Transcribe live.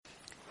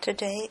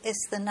Today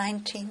is the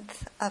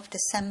 19th of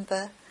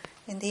December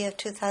in the year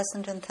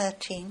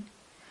 2013.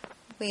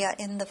 We are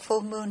in the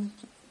full moon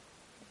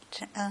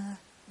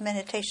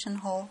meditation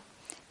hall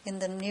in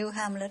the New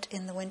Hamlet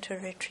in the winter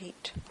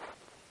retreat.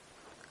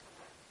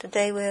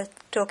 Today we're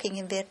talking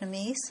in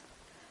Vietnamese.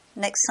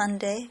 Next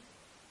Sunday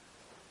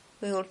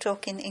we will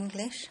talk in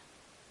English.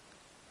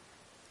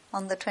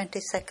 On the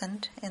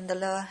 22nd in the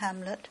Lower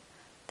Hamlet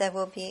there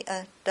will be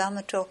a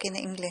Dharma talk in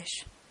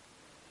English.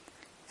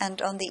 And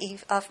on the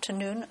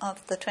afternoon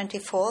of the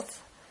 24th,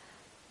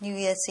 New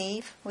Year's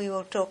Eve, we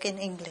will talk in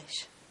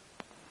English.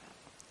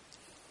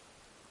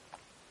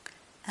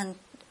 And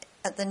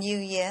at the New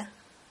Year,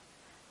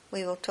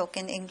 we will talk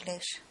in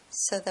English.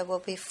 So there will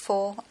be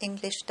 4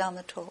 English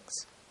Dharma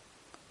talks.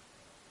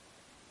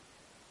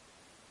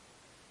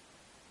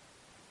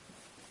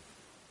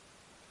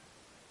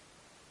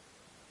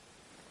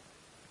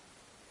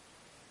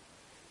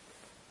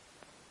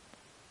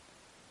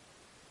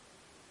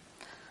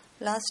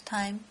 Last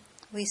time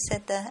we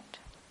said that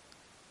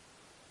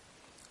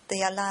the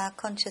alaya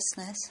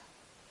consciousness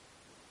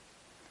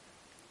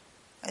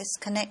is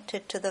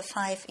connected to the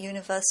 5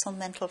 universal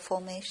mental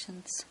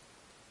formations.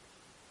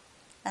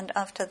 And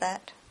after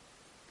that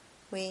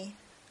we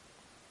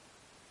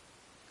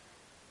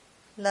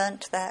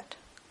learnt that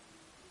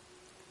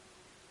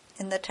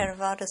in the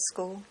Theravada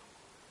school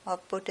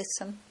of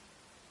Buddhism,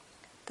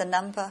 the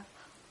number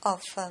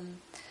of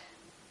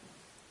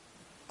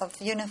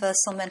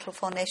universal mental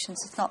formations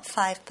is not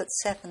 5 but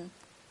 7,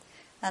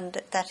 and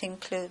that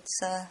includes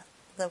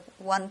the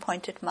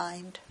one-pointed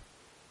mind.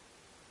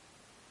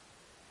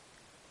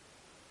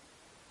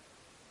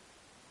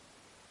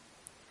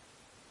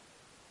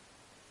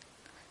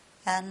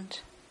 And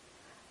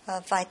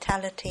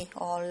vitality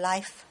or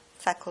life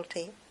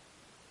faculty,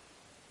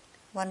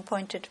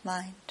 one-pointed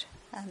mind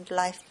and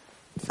life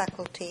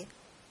faculty.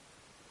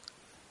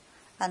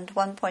 And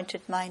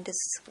one-pointed mind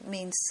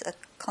means a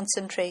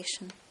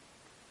concentration.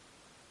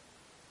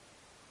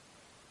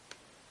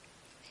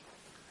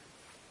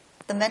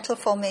 The mental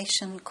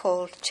formation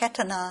called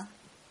cetana,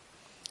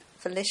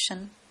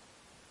 volition,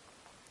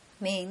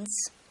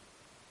 means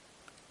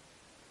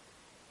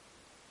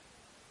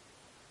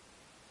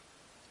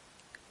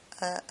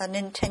an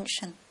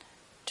intention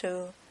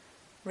to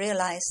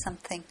realize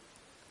something.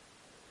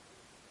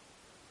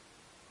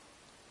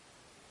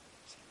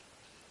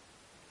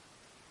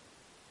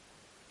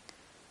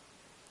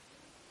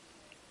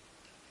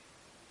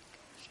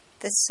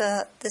 This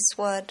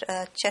word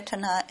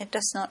cetana, it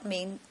does not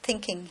mean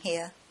thinking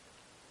here.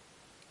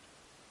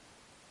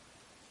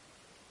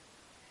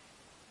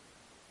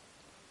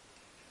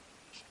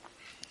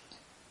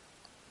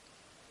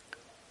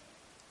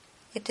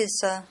 It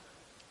is a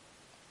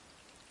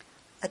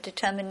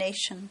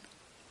determination,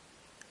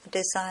 a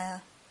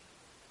desire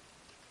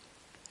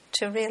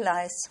to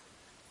realize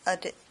a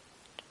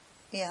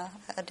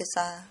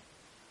desire.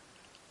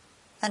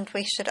 And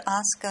we should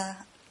ask,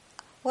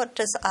 what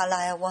does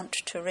alaya want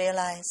to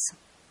realize?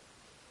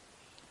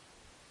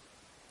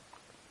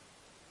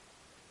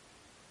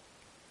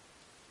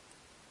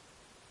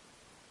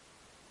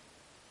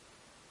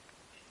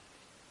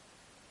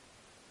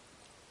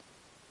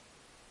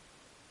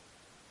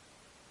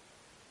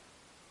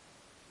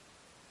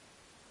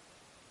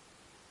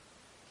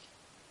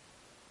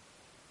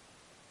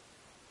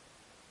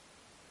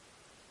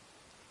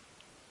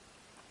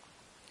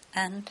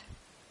 And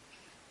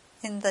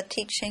in the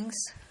teachings,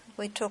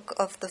 we talk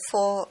of the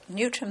 4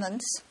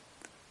 nutriments.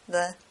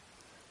 The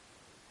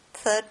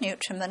 3rd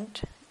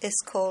nutriment is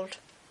called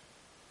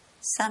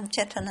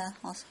samcetana,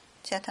 or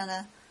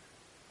cetana,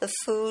 the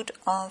food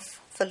of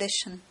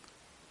volition.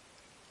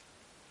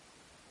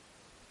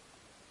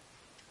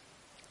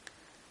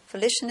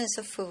 Volition is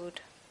a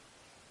food.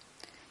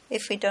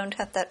 If we don't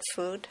have that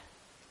food,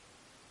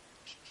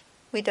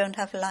 we don't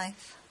have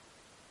life.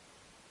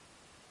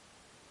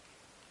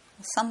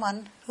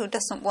 Someone who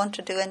doesn't want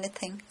to do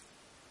anything.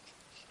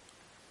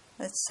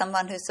 It's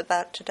someone who's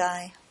about to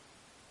die.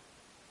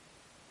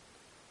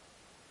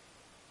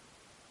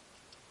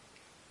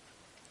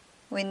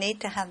 We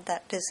need to have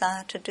that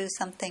desire to do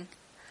something.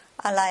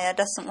 Alaya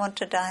doesn't want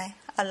to die.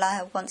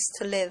 Alaya wants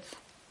to live.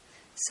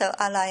 So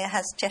alaya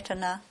has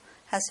cetana,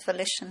 has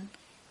volition,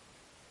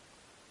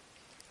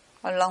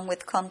 along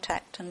with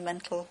contact and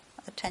mental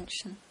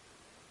attention,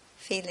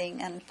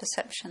 feeling and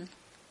perception.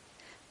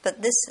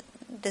 But this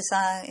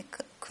desire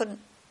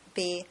couldn't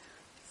be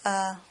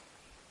that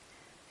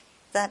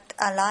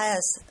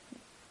alaya's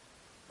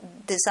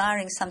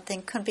desiring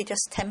something couldn't be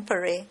just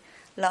temporary,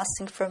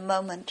 lasting for a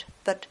moment.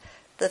 But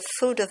the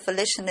food of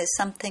volition is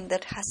something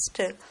that has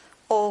to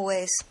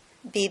always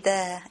be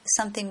there,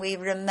 something we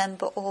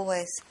remember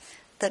always,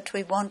 that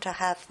we want to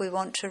have, we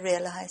want to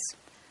realize,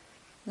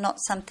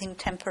 not something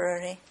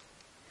temporary.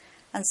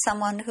 And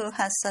someone who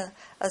has a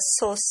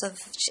source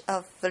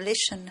of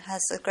volition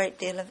has a great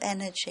deal of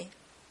energy.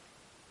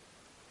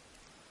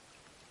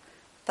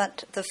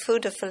 But the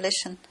food of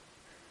volition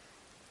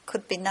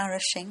could be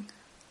nourishing,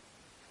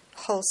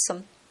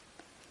 wholesome,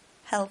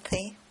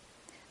 healthy,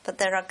 but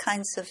there are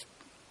kinds of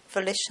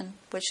volition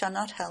which are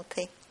not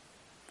healthy.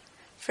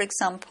 For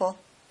example,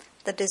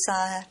 the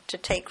desire to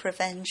take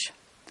revenge,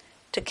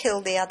 to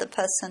kill the other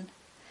person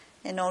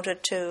in order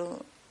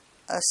to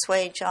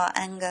assuage our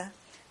anger.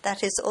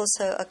 That is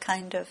also a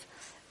kind of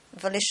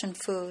volition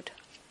food.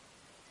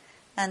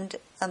 And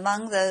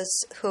among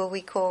those who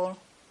we call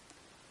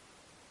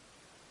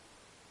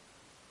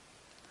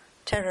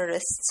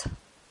terrorists,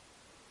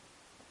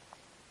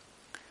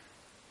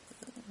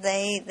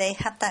 they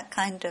have that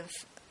kind of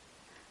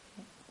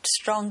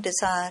strong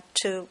desire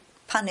to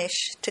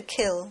punish, to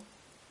kill,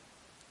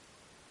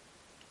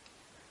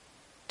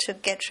 to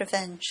get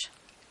revenge.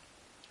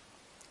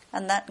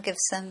 And that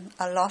gives them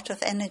a lot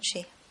of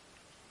energy.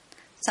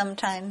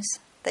 Sometimes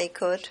they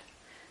could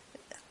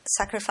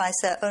sacrifice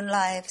their own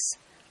lives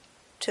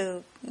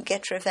to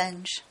get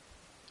revenge.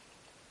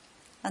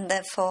 And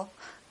therefore,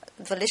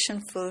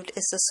 volition food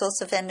is a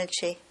source of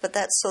energy, but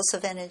that source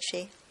of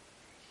energy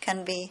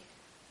can be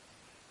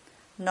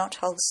not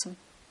wholesome,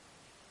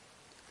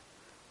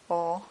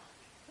 or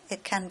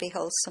it can be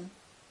wholesome.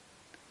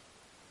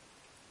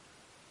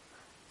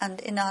 And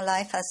in our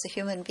life as a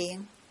human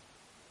being,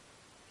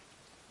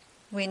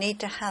 we need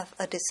to have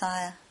a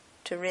desire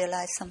to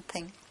realize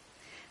something.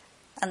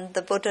 And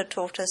the Buddha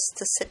taught us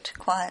to sit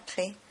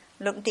quietly,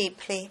 look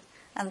deeply,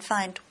 and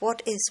find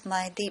what is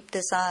my deep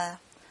desire,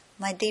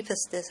 my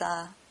deepest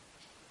desire.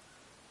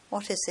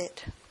 What is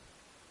it?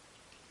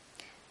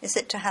 Is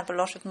it to have a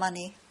lot of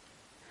money,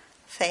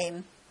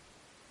 fame,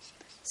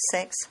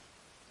 sex,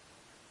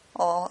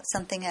 or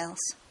something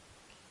else?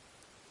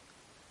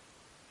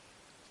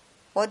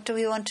 What do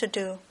we want to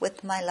do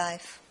with my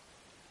life?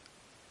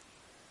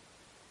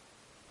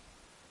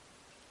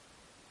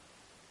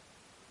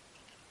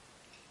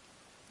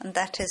 And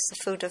that is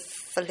the food of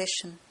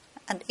volition.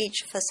 And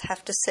each of us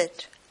have to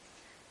sit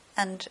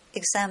and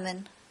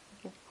examine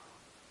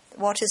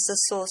what is the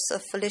source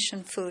of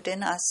volition food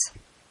in us.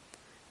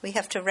 We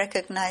have to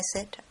recognize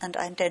it and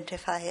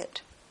identify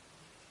it.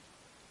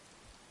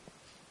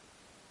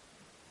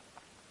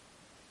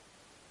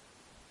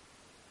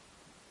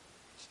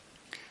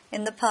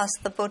 In the past,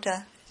 the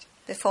Buddha,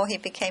 before he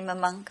became a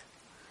monk,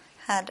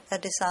 had a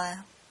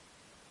desire.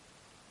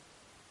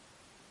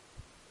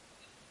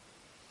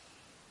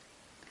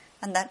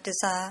 And that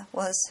desire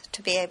was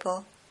to be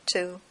able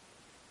to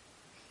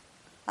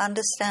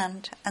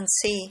understand and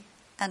see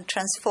and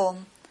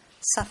transform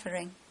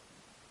suffering,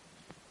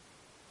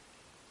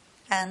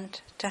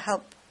 and to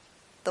help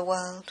the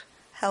world,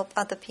 help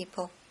other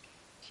people.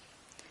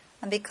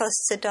 And because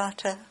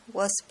Siddhartha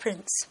was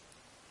prince,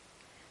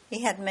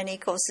 he had many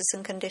causes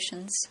and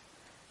conditions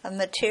of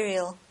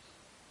material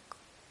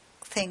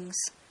things.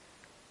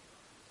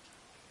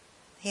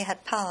 He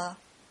had power.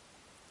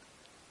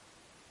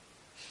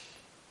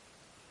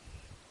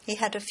 He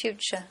had a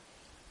future.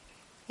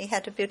 He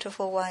had a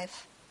beautiful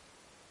wife.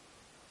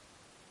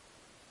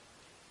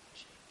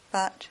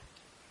 But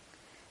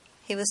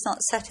he was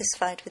not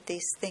satisfied with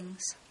these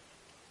things.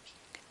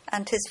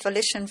 And his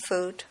volition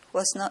food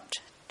was not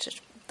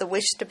the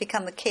wish to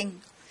become a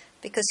king,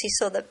 because he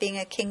saw that being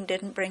a king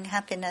didn't bring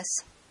happiness.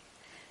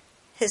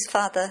 His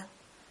father,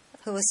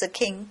 who was a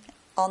king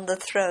on the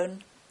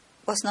throne,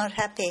 was not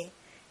happy.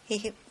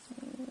 He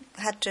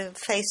had to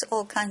face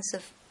all kinds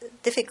of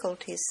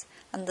difficulties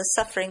and the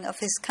suffering of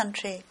his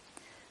country.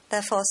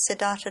 Therefore,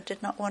 Siddhartha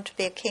did not want to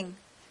be a king,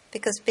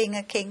 because being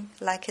a king,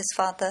 like his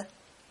father,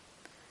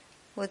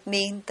 would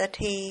mean that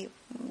he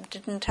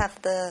didn't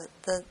have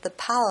the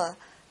power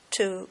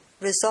to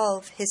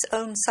resolve his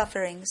own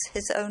sufferings,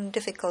 his own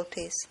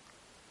difficulties.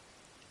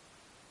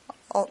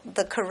 Or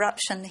the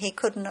corruption he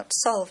could not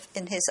solve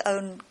in his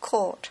own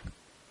court,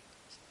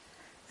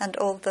 and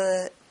all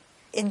the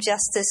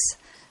injustice,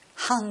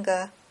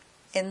 hunger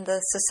in the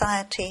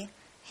society.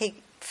 He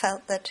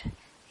felt that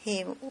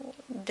he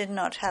did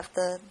not have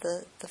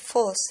the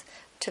force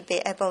to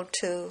be able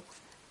to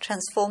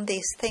transform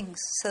these things.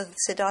 So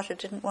Siddhartha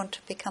didn't want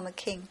to become a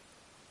king.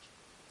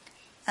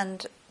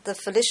 And the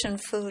volition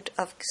food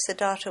of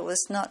Siddhartha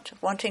was not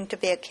wanting to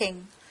be a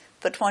king,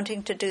 but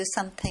wanting to do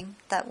something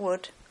that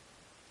would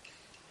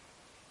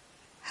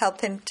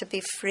help him to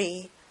be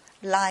free,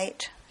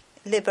 light,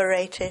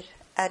 liberated,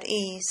 at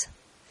ease.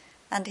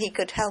 And he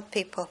could help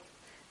people,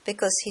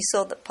 because he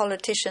saw that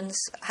politicians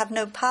have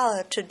no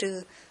power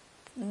to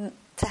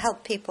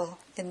help people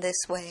in this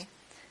way.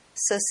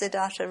 So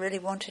Siddhartha really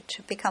wanted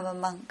to become a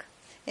monk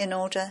in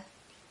order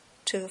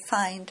to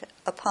find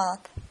a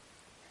path,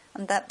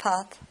 and that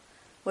path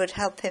would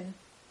help him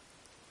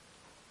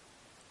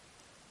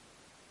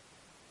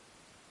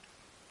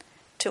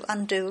to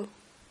undo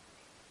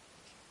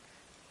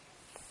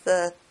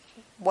the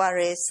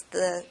worries,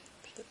 the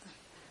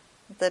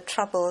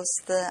troubles,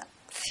 the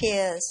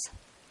fears,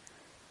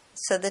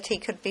 so that he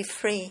could be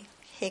free.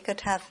 He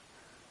could have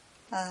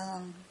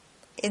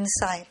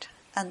insight,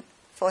 and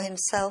for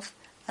himself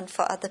and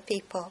for other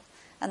people.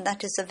 And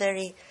that is a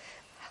very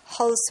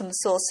wholesome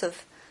source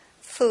of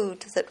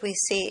food that we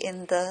see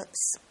in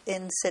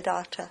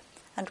Siddhartha.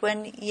 And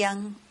when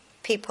young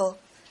people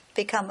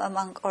become a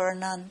monk or a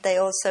nun, they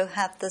also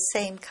have the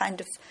same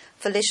kind of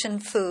volition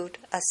food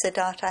as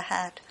Siddhartha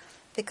had,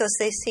 because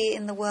they see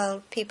in the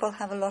world people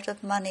have a lot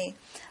of money,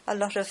 a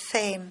lot of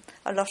fame,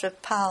 a lot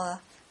of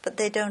power, but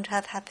they don't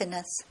have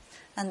happiness,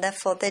 and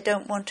therefore they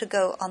don't want to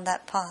go on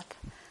that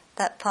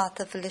path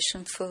of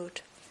volition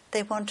food.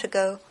 They want to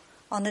go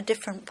on a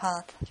different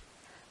path,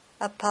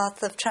 a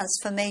path of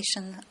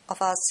transformation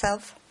of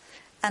ourself,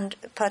 and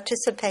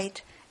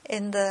participate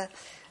in the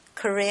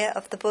career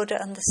of the Buddha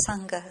and the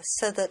Sangha,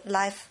 so that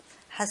life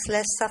has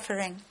less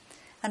suffering.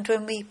 And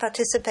when we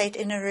participate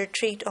in a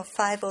retreat of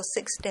 5 or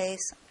 6 days,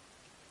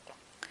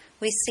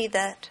 we see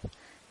that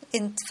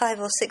in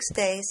 5 or 6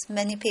 days,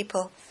 many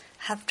people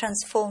have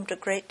transformed a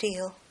great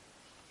deal.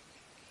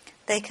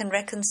 They can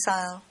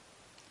reconcile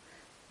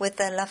with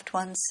their loved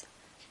ones.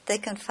 They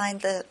can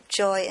find the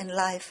joy in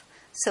life.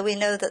 So we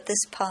know that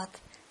this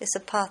path is a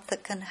path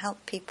that can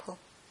help people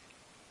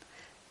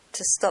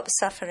to stop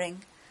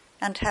suffering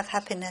and have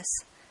happiness.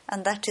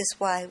 And that is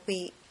why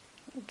we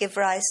give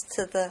rise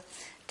to the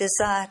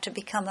desire to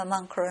become a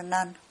monk or a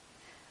nun.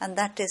 And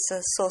that is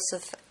a source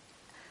of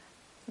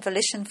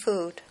volition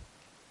food.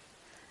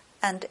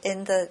 And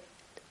in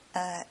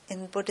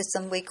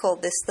Buddhism we call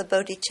this the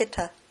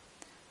bodhicitta,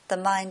 the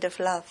mind of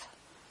love.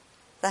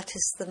 That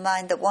is the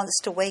mind that wants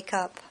to wake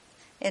up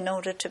in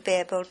order to be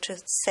able to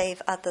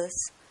save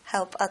others,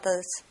 help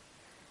others.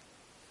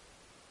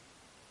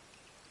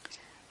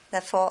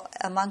 Therefore,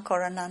 a monk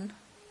or a nun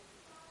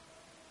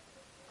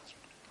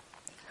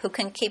who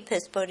can keep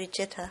his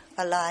bodhicitta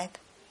alive,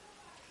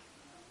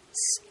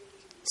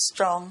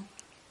 strong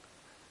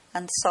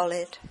and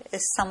solid,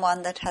 is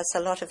someone that has a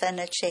lot of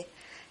energy,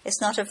 is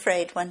not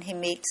afraid when he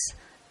meets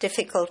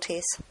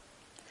difficulties,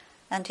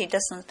 and he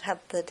doesn't have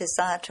the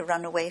desire to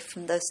run away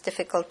from those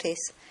difficulties.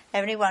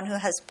 Everyone who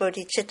has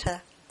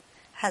bodhicitta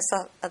has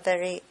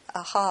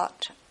a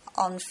heart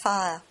on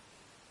fire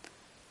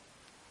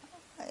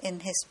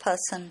in his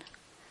person,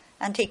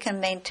 and he can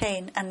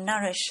maintain and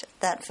nourish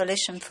that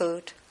volition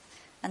food,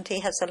 and he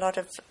has a lot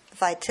of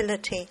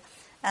vitality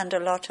and a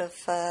lot of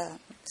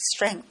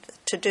strength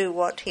to do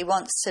what he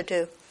wants to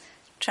do,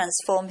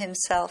 transform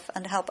himself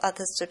and help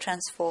others to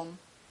transform.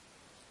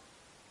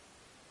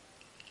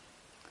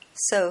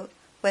 So,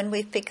 when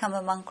we've become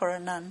a monk or a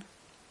nun,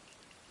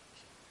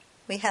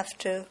 we have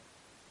to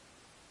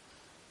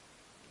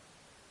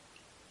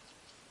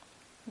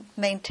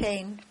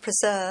maintain,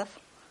 preserve,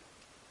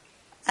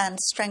 and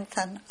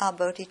strengthen our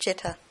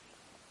bodhicitta.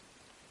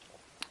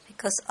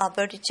 Because our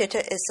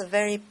bodhicitta is a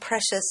very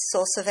precious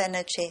source of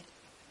energy.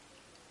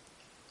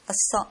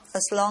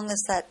 As long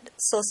as that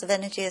source of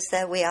energy is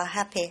there, we are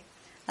happy.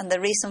 And the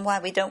reason why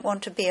we don't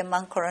want to be a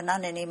monk or a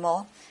nun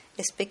anymore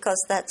is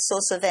because that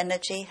source of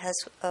energy has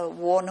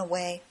worn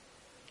away.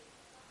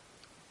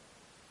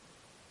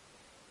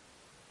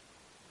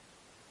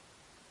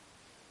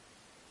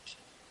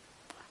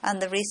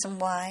 And the reason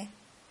why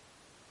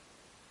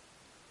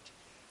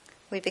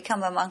we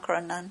become a monk or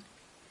a nun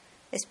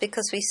is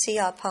because we see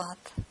our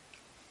path,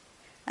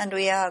 and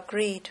we are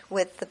agreed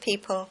with the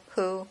people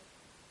who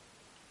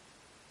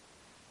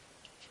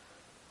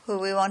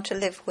we want to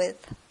live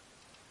with.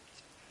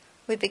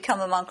 We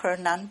become a monk or a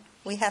nun,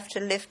 we have to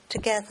live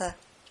together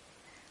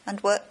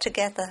and work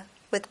together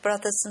with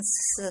brothers and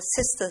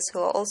sisters who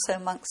are also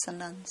monks and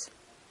nuns.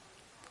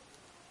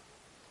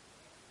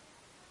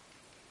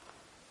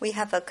 We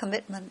have a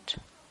commitment.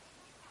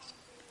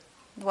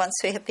 Once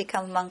we have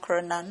become a monk or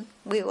a nun,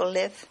 we will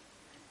live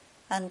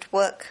and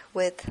work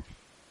with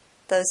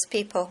those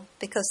people,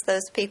 because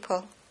those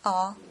people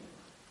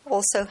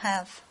also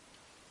have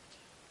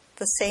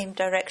the same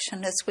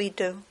direction as we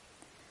do,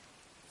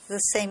 the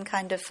same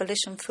kind of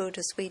volition food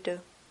as we do.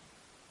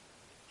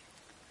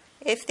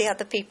 If the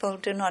other people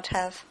do not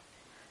have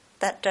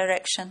that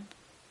direction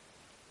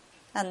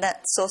and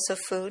that source of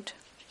food,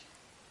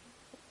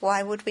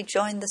 why would we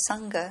join the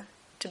Sangha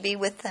to be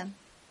with them?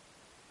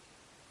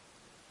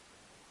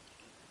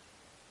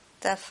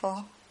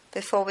 Therefore,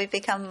 before we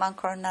become a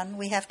monk or a nun,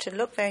 we have to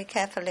look very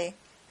carefully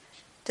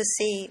to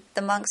see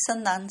the monks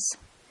and nuns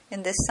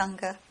in this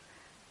Sangha.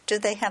 Do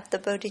they have the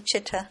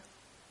bodhicitta?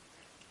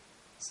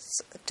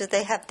 Do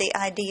they have the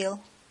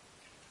ideal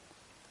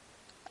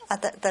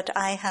that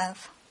I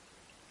have?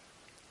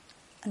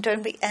 And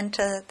when we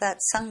enter that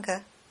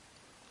Sangha,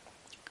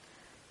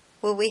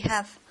 will we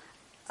have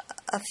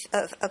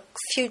a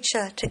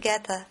future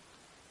together?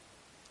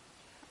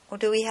 Or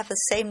do we have the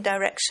same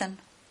direction?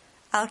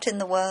 Out in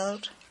the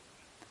world,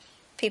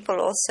 people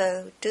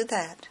also do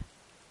that.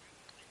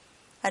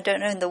 I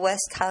don't know in the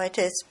West how it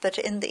is, but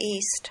in the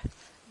East,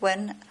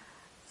 when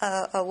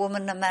a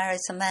woman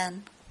marries a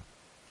man,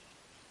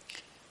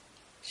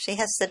 she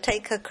has to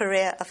take her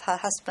career of her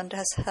husband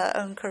as her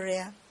own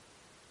career.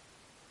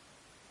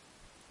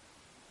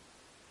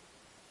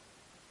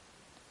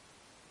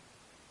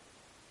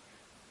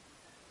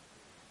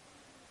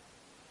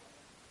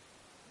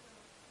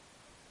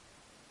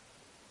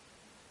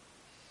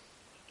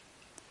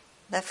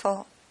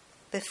 Therefore,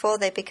 before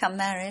they become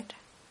married,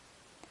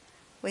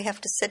 we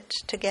have to sit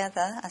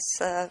together as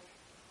a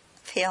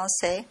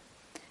fiancé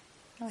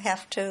We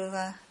have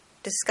to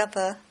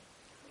discover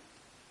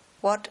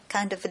what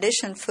kind of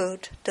volition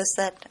food does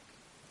that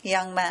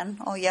young man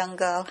or young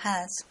girl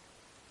has.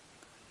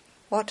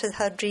 What are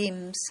her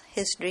dreams,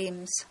 his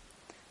dreams,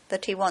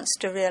 that he wants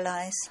to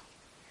realize?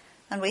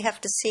 And we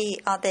have to see,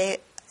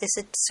 is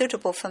it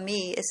suitable for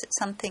me? Is it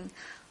something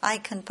I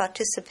can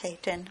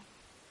participate in?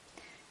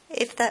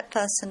 If that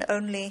person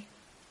only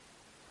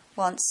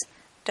wants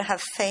to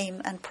have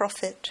fame and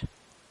profit,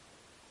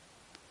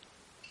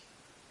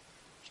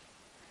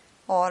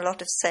 or a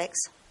lot of sex,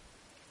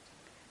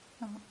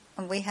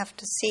 and we have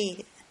to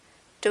see,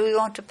 do we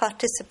want to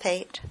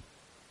participate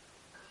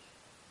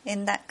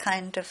in that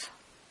kind of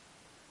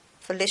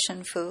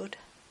volition food,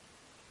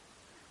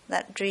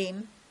 that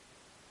dream?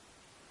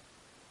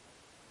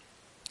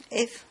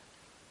 If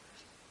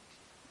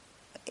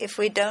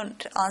we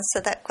don't answer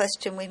that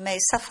question, we may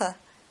suffer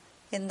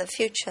in the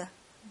future.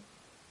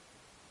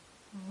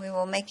 We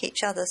will make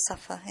each other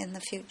suffer in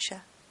the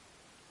future.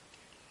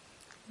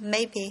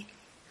 Maybe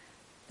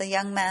the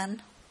young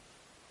man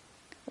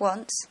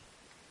wants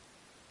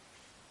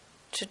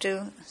to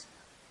do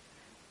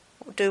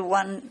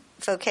one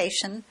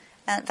vocation,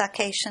 and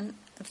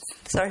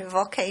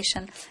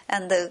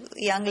the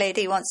young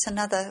lady wants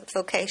another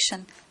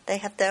vocation. They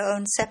have their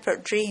own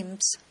separate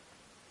dreams.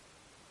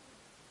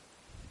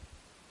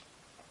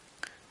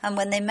 And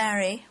when they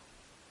marry,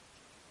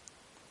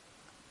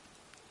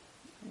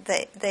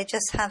 they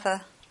just have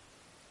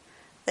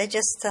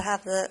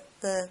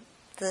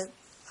the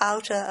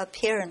outer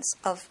appearance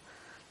of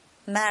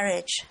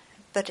marriage,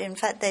 but in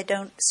fact they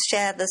don't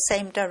share the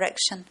same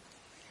direction,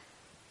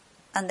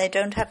 and they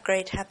don't have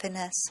great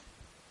happiness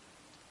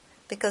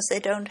because they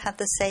don't have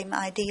the same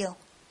ideal.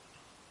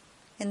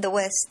 In the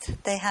West,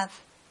 they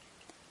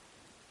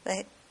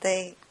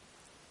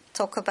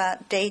talk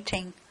about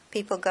dating.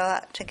 People go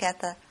out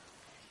together.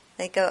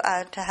 They go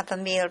out to have a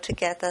meal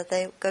together.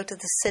 They go to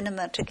the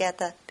cinema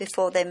together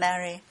before they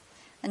marry.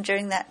 And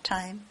during that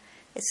time,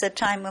 it's a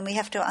time when we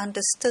have to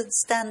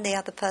understand the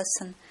other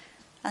person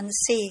and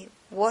see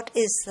what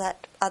is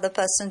that other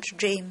person's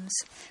dreams,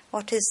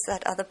 what is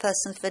that other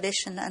person's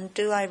volition, and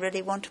do I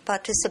really want to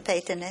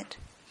participate in it?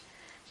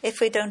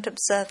 If we don't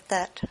observe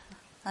that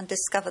and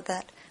discover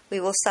that, we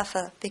will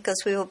suffer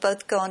because we will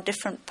both go on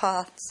different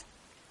paths.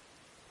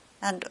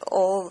 And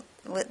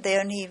the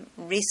only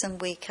reason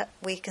we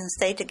can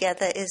stay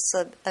together is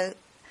a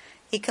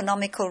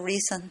economical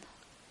reason,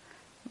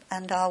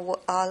 and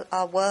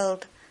our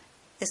world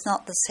is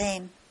not the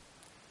same.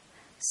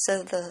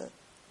 So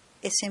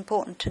it's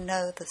important to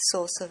know the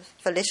source of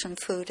volition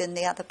food in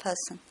the other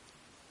person.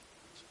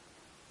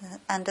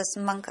 And as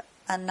monk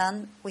and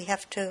nun, we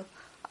have to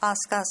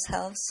ask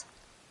ourselves,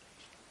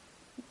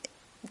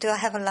 do I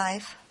have a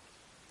life?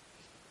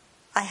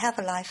 I have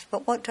a life,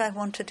 but what do I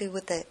want to do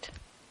with it?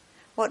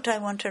 What do I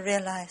want to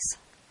realize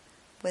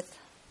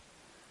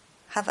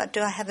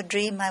do I have a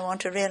dream I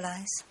want to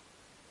realize?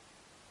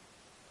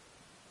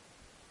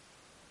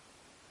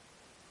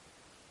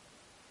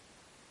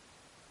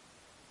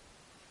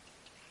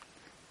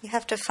 You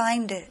have to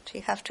find it.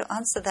 You have to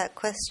answer that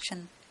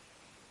question.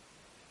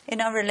 In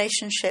our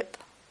relationship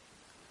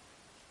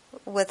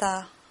with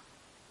our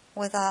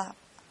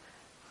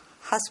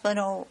husband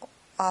or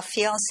our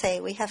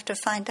fiancé, we have to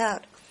find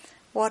out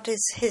what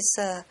is his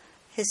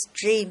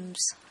dreams,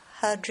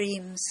 her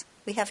dreams.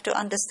 We have to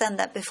understand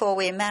that before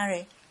we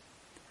marry.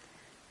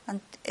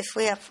 And if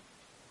we have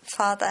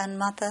father and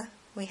mother,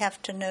 we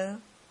have to know,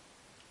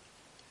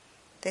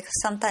 because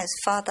sometimes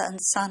father and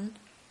son,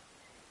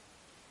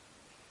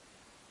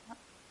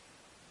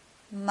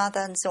 mother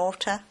and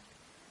daughter,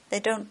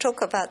 they don't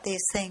talk about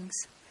these things.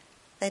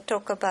 They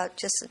talk about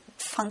just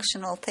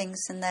functional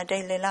things in their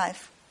daily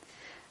life.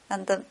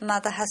 And the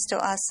mother has to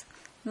ask,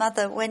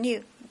 mother,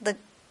 the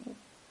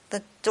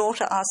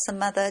daughter asks the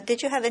mother,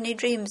 did you have any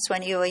dreams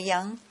when you were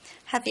young?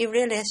 Have you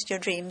realized your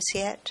dreams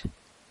yet?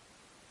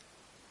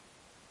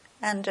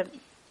 And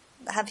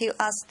have you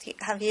asked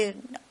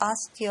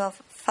your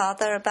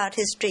father about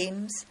his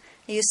dreams?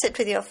 You sit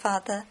with your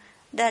father,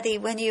 Daddy,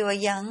 when you were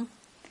young,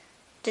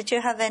 did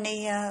you have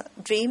any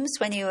dreams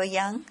when you were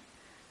young?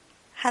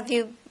 Have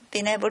you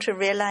been able to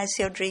realize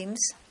your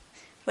dreams?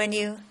 When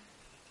you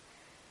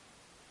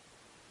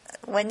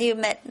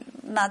met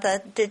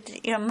Mother,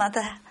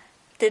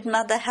 did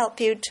Mother help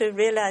you to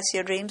realize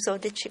your dreams, or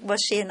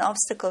was she an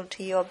obstacle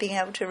to your being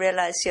able to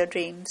realize your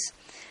dreams?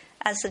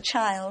 As a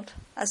child,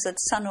 as a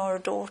son or a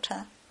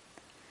daughter,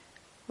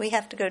 we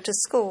have to go to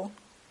school.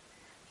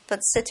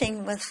 But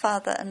sitting with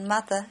Father and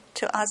Mother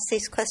to ask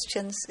these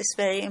questions is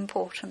very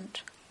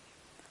important.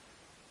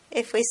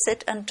 If we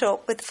sit and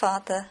talk with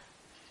Father,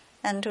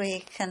 and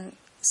we can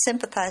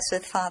sympathize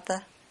with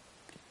Father,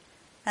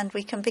 and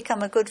we can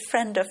become a good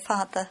friend of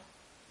Father,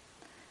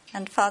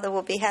 and Father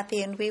will be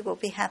happy and we will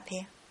be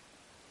happy.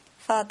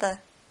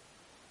 Father,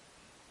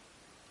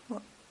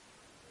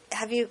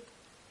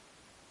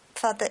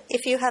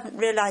 if you haven't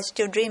realized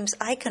your dreams,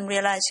 I can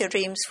realize your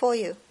dreams for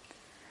you.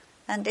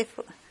 And if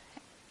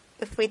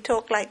we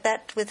talk like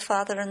that with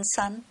father and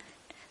son,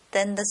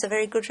 then there's a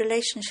very good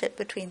relationship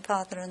between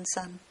father and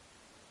son.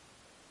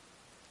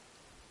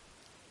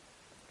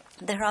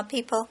 There are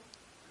people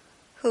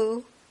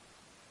who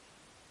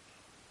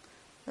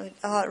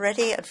are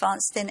already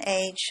advanced in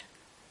age,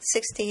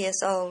 60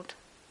 years old,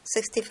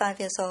 65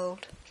 years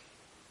old.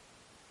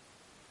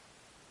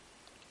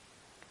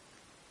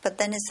 But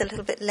then it's a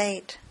little bit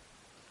late.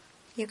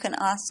 You can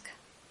ask,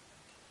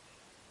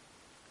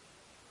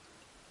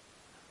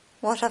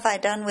 what have I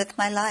done with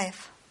my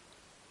life?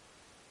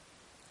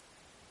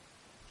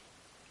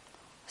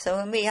 So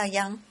when we are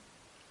young,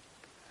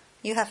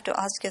 you have to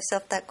ask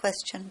yourself that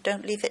question.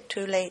 Don't leave it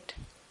too late.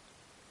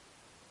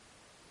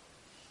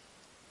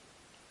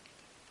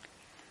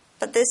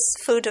 But this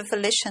food of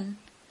volition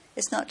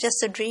is not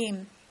just a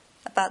dream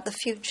about the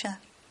future.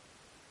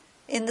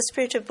 In the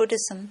spirit of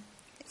Buddhism,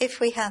 if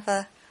we have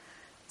a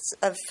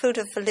food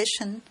of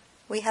volition,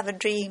 we have a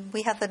dream,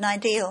 we have an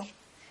ideal,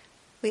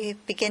 we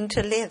begin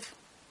to live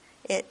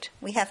it,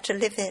 we have to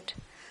live it.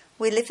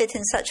 We live it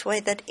in such a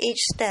way that each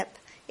step,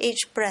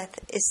 each breath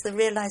is the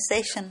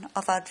realization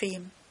of our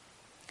dream.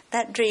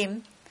 That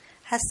dream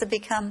has to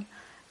become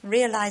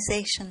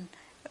realization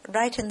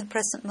right in the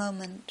present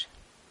moment.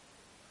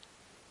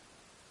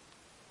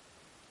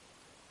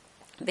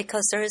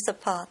 Because there is a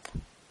path,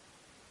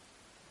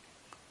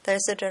 there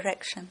is a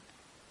direction.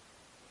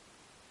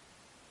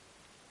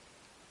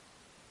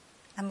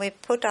 And we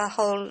put our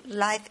whole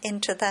life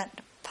into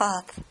that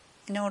path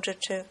in order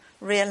to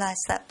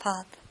realize that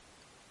path.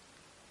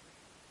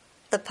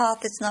 The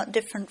path is not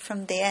different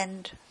from the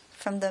end,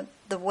 from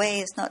the way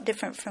is not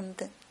different from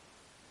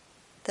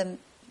the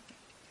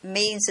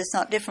means is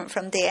not different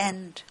from the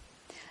end.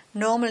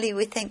 Normally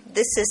we think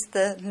this is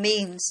the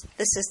means,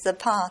 this is the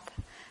path,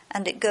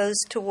 and it goes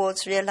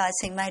towards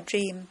realizing my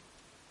dream.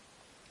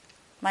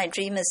 My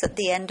dream is at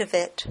the end of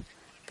it.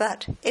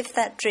 But if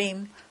that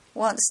dream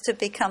wants to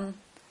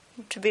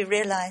be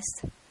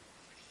realized,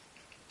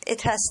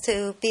 it has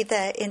to be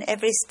there in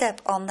every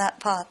step on that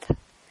path.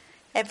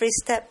 Every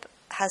step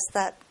has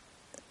that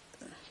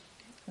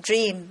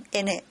dream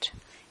in it.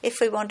 If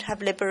we want to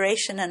have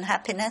liberation and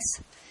happiness,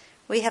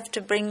 we have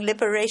to bring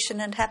liberation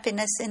and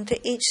happiness into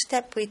each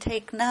step we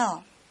take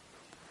now.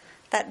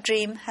 That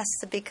dream has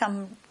to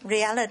become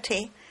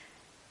reality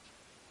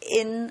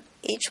in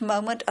each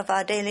moment of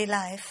our daily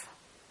life.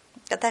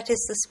 That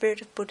is the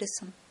spirit of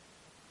Buddhism.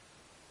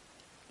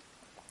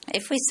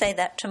 If we say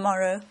that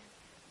tomorrow,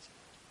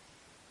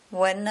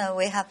 when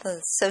we have a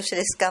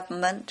socialist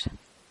government,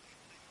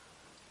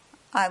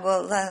 I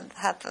will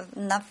have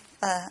enough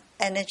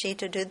energy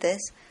to do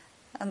this,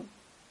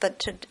 but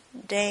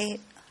today,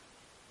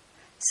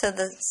 so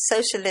the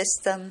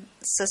socialist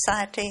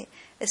society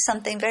is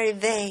something very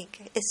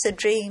vague. It's a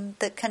dream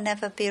that can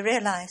never be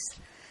realized,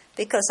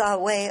 because our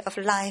way of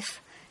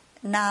life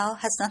now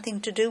has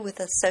nothing to do with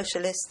a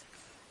socialist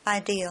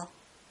ideal.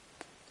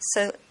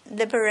 So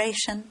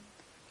liberation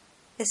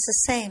is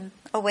the same.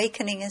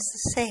 Awakening is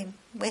the same.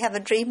 We have a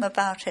dream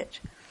about it.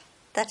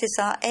 That is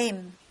our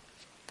aim.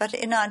 But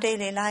in our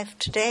daily life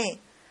today,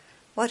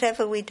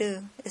 whatever we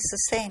do is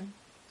the same.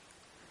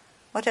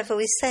 Whatever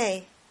we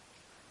say,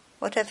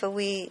 whatever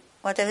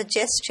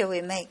gesture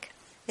we make,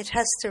 it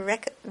has to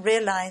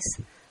realize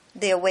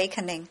the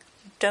awakening.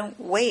 Don't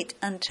wait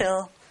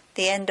until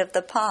the end of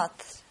the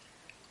path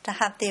to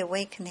have the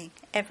awakening.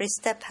 Every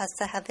step has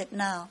to have it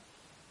now.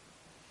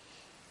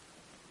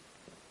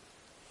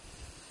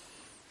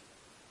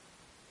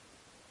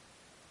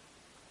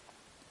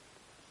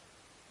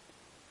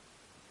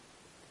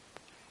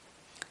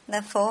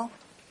 Therefore,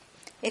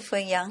 if we're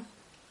young,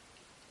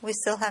 we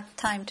still have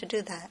time to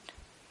do that.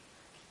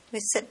 We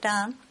sit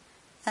down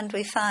and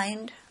we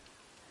find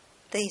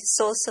the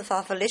source of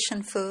our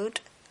volition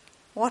food.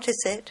 What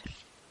is it?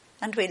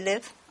 And we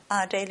live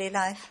our daily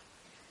life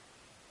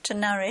to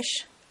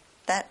nourish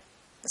that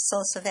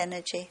source of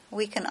energy.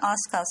 We can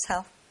ask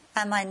ourselves,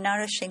 am I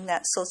nourishing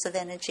that source of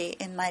energy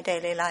in my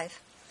daily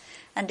life?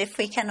 And if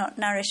we cannot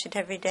nourish it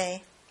every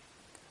day,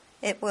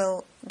 it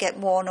will get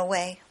worn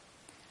away.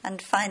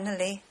 And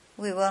finally,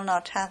 we will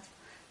not have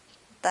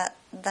that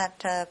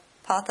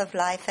path of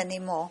life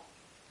anymore.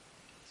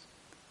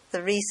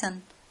 The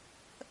reason,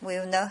 we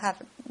will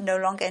have no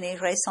longer any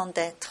raison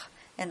d'être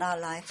in our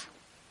life.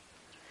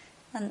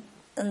 And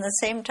at the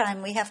same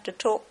time, we have to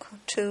talk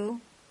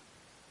to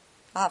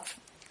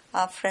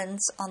our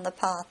friends on the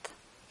path.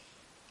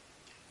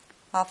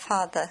 Our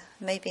father,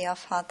 maybe our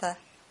father,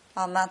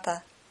 our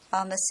mother,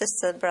 our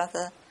sister,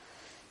 brother,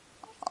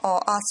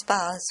 or our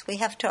spouse. We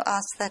have to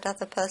ask that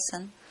other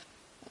person,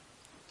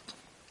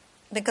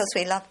 because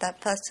we love that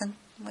person.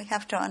 We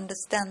have to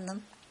understand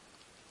them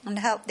and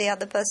help the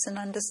other person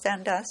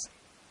understand us.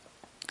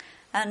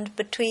 And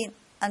between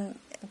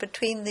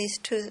these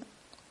two,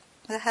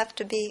 there have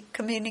to be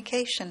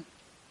communication.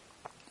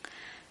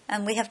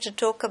 And we have to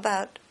talk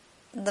about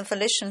the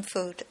volition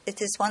food.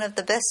 It is one of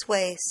the best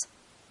ways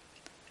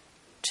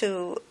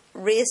to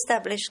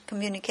re-establish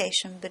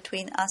communication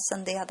between us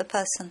and the other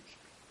person.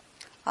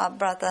 Our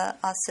brother,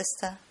 our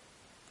sister,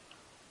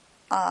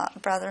 our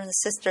brother and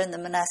sister in the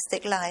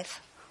monastic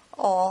life,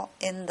 or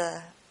in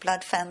the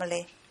blood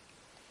family.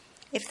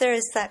 If there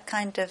is that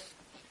kind of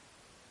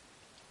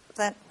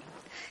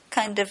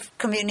kind of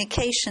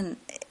communication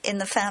in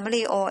the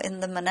family or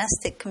in the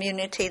monastic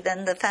community,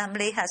 then the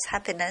family has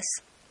happiness.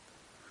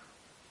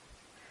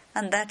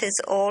 And that is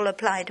all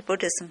applied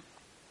Buddhism.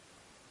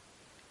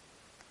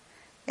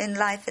 In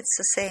life it's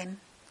the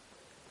same.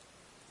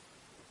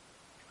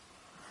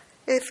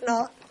 If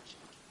not,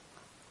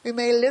 we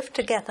may live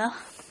together,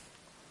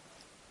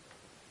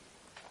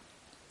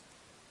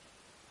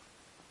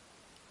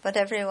 but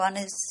everyone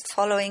is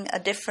following a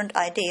different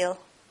ideal.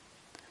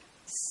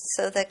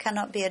 So there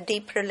cannot be a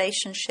deep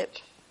relationship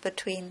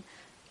between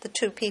the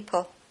two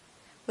people.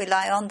 We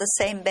lie on the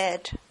same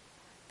bed,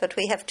 but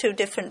we have two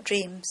different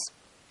dreams.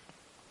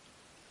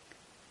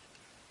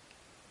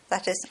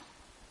 That is,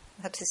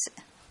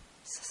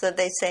 so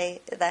they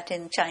say that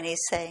in Chinese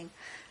saying,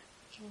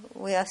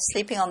 we are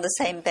sleeping on the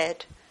same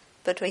bed,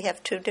 but we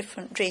have two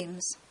different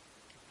dreams.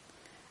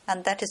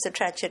 And that is a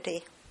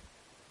tragedy.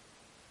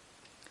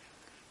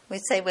 We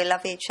say we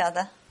love each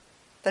other,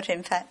 but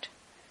in fact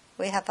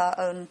we have our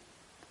own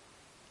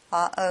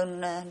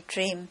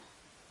dream.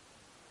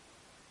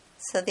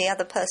 So the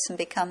other person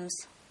becomes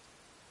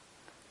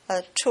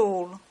a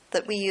tool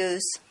that we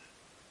use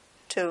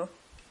to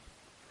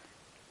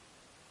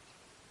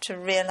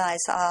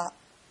realize our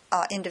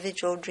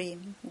individual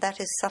dream.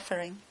 That is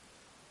suffering.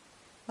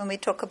 When we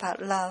talk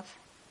about love,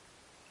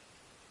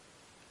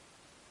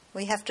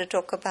 we have to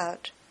talk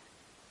about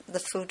the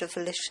food of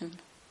volition.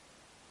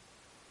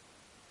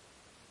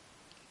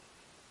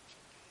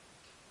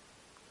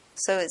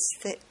 So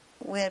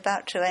we're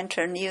about to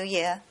enter a new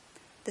year.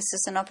 This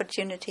is an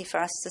opportunity for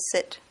us to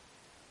sit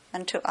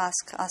and to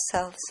ask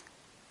ourselves,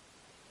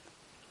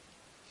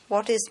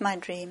 what is my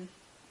dream?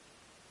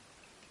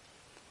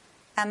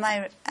 Am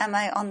I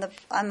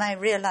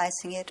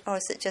realizing it, or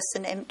is it just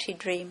an empty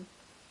dream?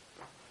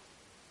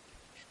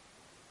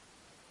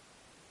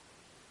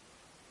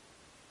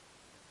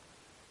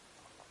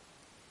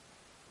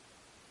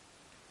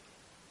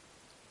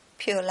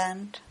 Pure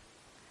Land,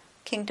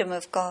 Kingdom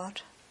of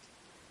God,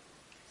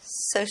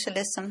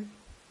 socialism,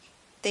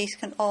 these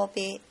can all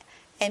be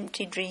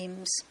empty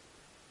dreams,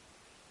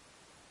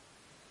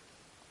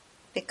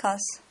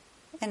 because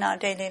in our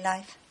daily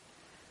life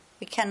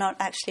we cannot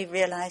actually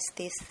realize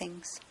these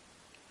things.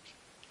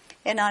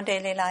 In our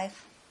daily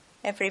life,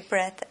 every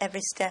breath,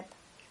 every step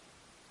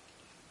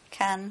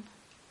can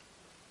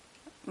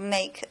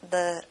make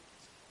the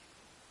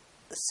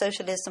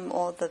socialism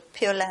or the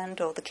Pure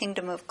Land or the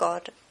Kingdom of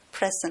God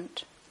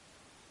present.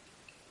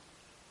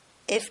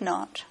 If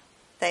not,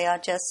 they are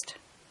just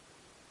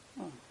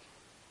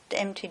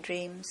empty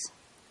dreams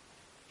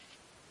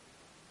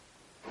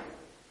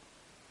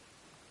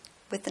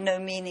with no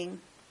meaning.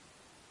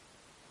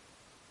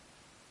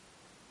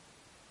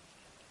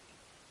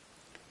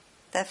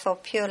 Therefore,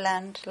 Pure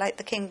Land, like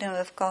the Kingdom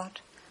of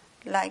God,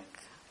 like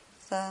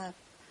the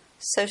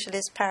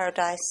socialist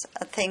paradise,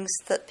 are things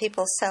that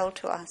people sell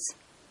to us.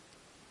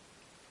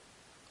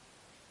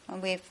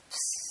 And we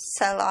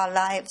sell our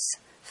lives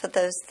for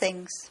those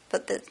things,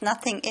 but there's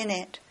nothing in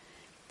it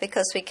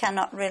because we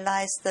cannot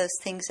realize those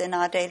things in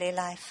our daily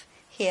life,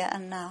 here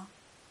and now.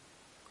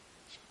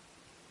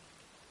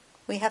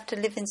 We have to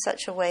live in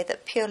such a way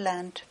that Pure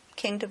Land,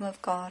 Kingdom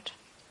of God,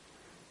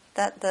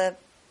 that the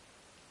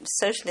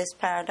socialist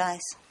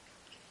paradise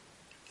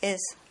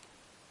is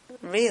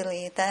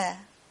really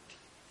there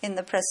in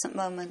the present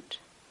moment.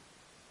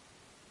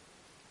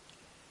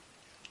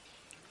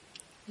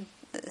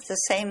 It's the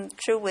same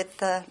true with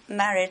the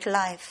married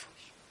life.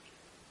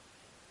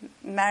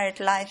 Married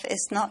life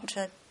is not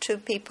two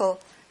people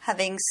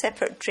having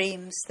separate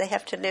dreams. They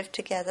have to live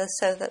together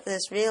so that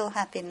there's real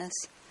happiness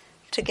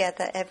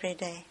together every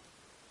day.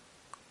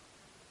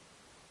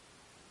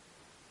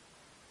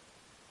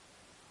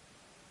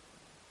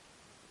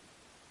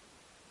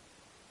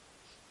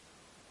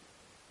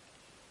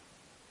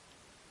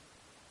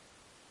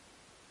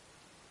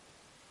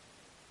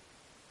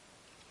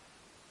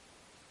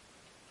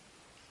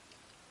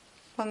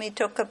 When we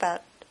talk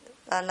about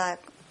alaya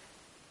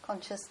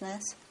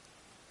consciousness,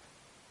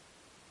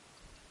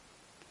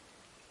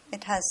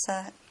 it has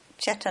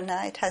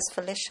cetana, it has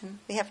volition.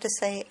 We have to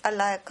say,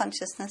 alaya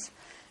consciousness,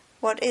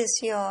 what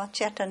is your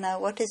cetana,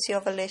 what is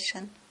your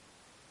volition?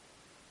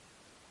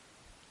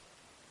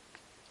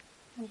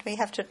 And we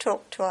have to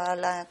talk to our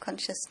alaya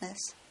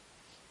consciousness.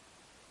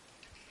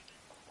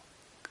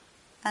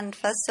 And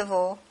first of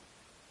all,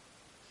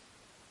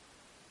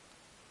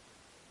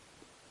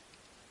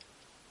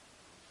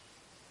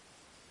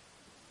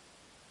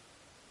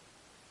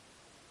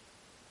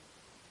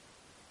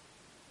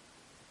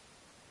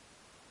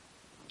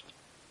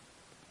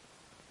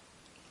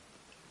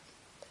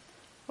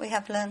 we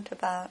have learnt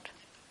about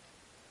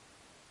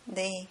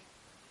the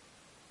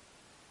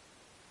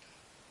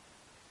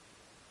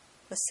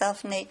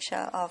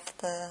self-nature of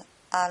the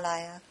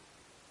alaya.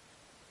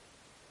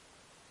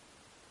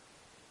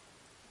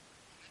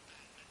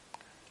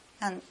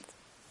 And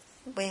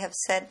we have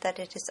said that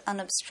it is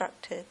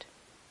unobstructed.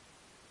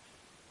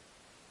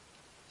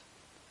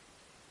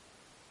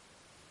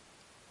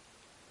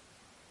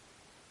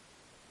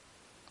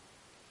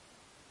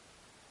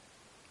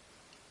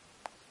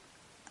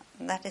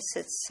 That is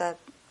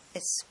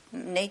its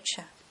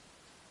nature,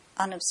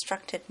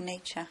 unobstructed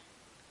nature,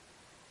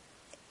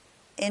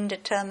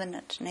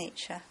 indeterminate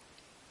nature,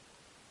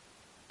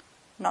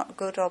 not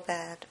good or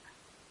bad.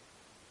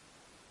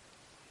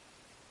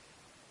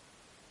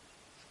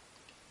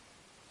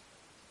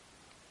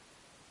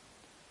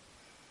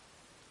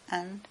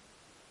 And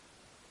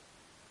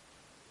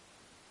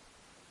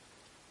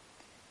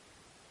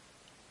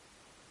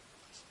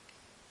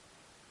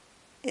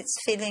its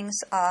feelings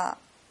are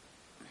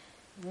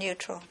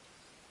neutral.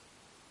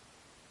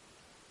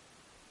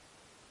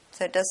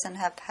 So it doesn't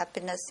have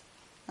happiness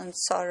and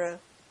sorrow,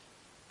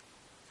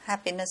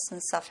 happiness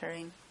and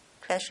suffering,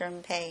 pleasure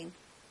and pain.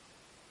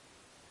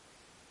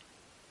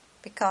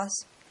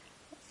 Because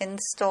in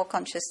the store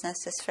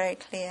consciousness it's very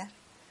clear,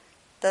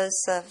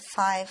 those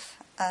five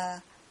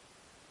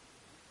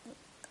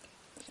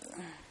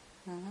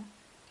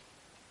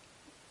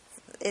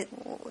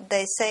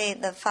they say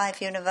the five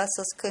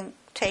universals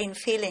contain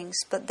feelings,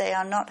 but they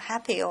are not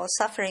happy or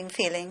suffering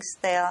feelings,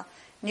 they are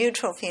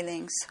neutral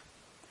feelings.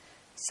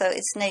 So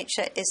its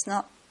nature is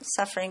not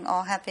suffering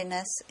or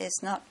happiness,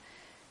 is not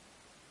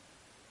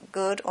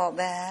good or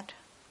bad,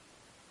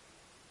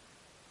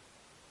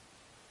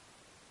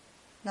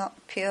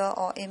 not pure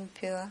or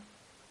impure.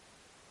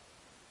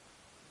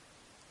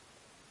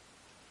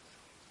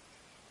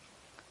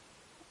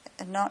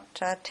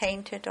 Not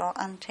tainted or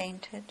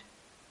untainted.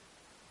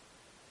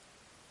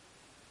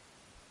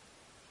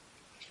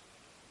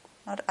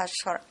 Not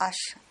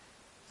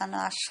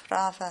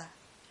anashrava.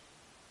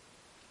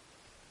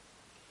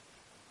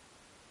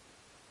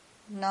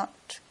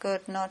 Not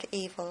good, not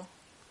evil.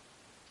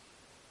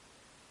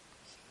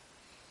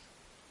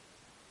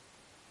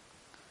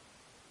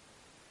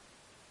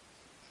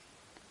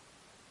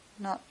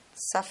 Not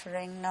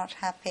suffering, not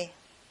happy.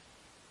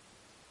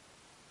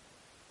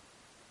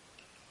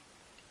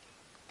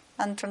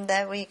 And from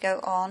there we go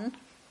on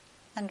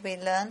and we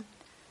learn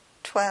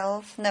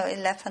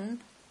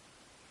 11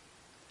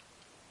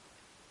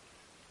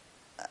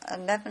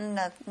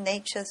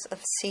 natures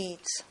of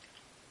seeds.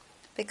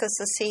 Because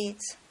the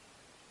seeds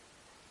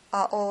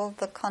are all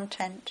the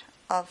content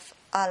of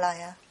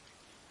alaya.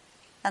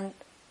 And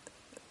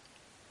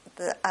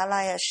the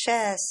alaya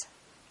shares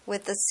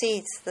with the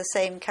seeds the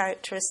same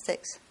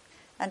characteristics.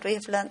 And we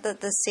have learnt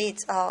that the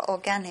seeds are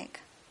organic.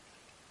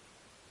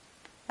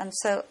 And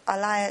so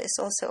alaya is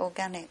also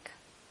organic.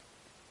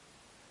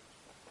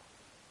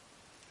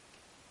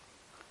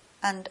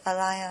 And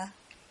alaya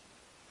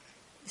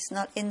is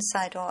not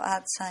inside or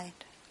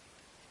outside.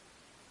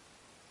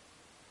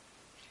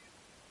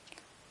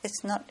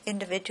 It's not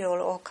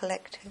individual or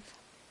collective.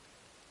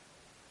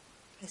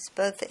 It's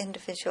both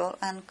individual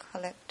and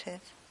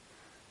collective.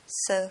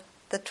 So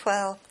the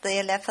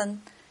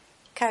 11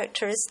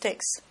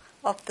 characteristics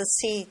of the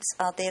seeds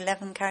are the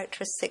 11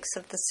 characteristics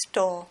of the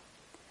store.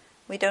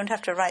 We don't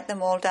have to write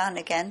them all down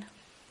again.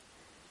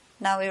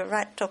 Now we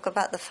talk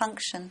about the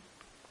function.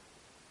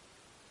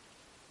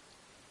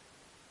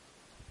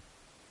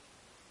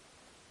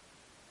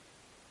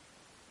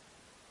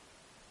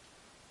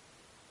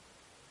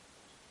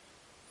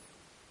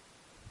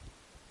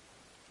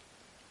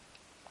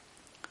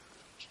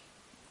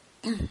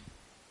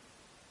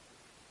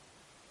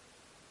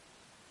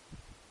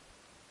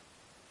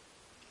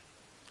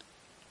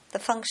 The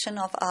function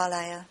of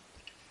alaya,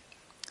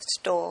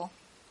 store.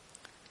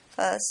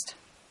 First,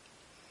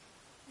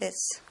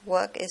 its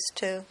work is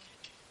to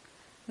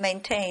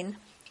maintain,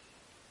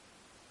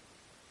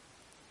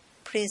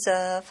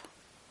 preserve,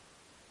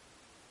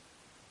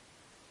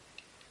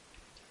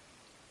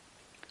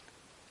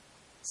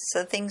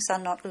 so things are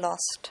not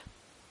lost.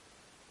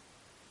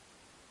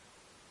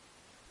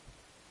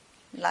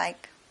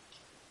 Like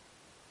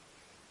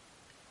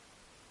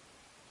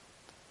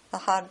the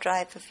hard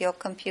drive of your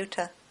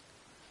computer,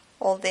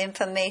 all the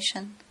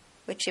information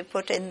which you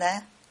put in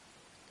there,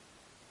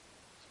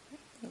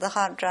 the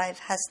hard drive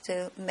has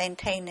to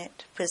maintain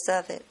it,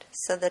 preserve it,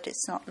 so that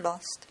it's not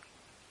lost,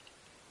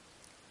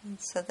 and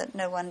so that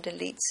no one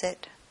deletes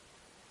it.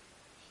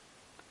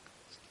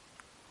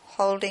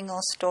 Holding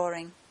or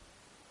storing.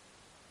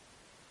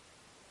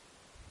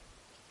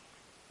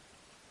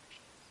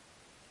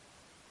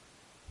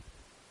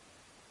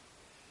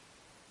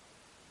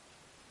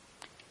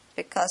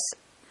 Because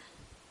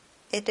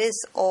it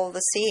is all the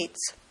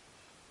seeds.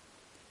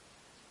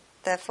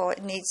 Therefore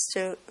it needs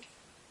to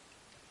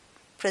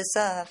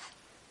preserve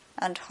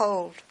and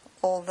hold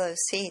all those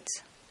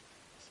seeds.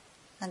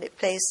 And it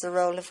plays the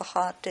role of a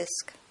hard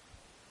disk.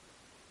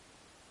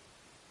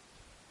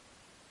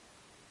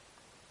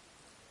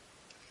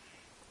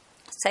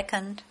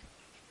 Second,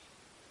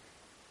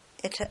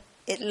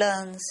 it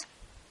learns.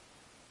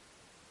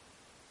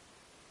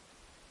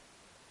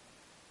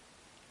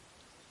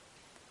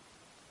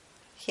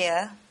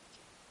 Here,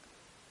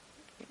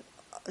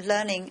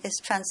 learning is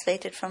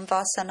translated from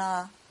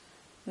vasana,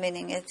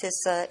 meaning it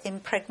is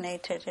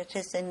impregnated, it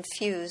is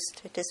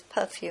infused, it is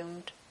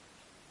perfumed.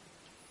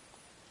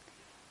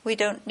 We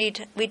don't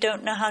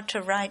know how to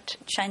write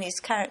Chinese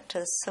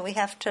characters, so we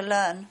have to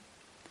learn.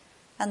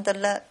 And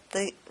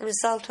the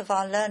result of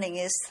our learning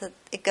is that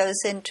it goes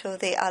into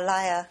the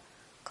alaya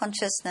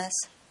consciousness,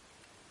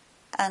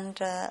 and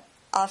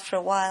after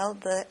a while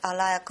the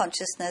alaya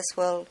consciousness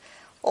will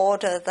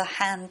order the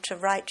hand to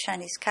write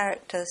Chinese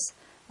characters,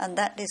 and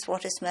that is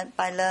what is meant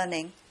by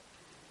learning.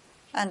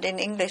 And in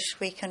English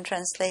we can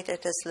translate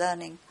it as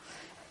learning.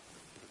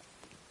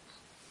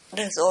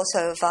 There's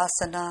also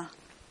vasana.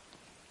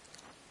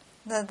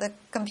 The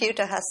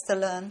computer has to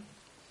learn.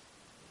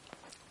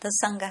 The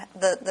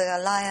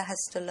alaya has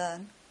to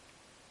learn.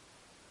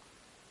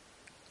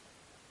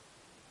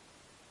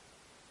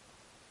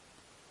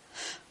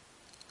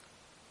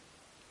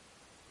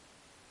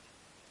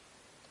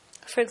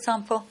 For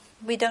example,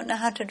 we don't know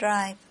how to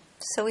drive,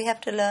 so we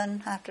have to learn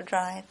how to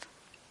drive.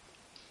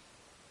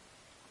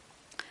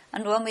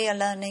 And when we are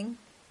learning,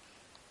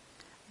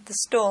 the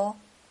store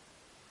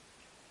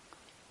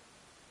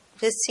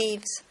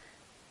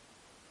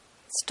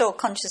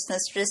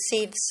consciousness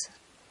receives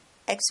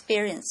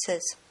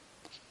experiences.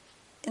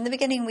 In the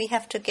beginning, we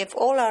have to give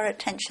all our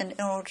attention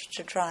in order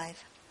to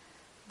drive.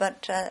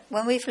 But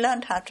when we've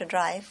learned how to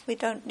drive, we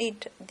don't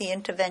need the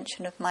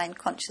intervention of mind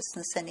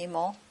consciousness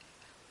anymore.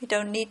 We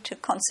don't need to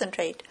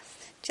concentrate.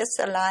 Just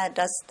alaya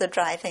does the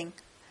driving.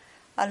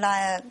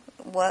 Alaya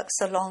works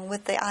along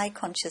with the eye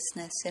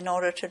consciousness in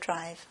order to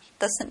drive.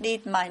 Doesn't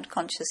need mind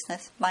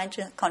consciousness. Mind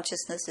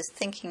consciousness is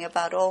thinking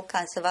about all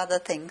kinds of other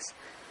things.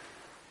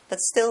 But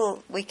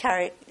still we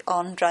carry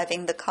on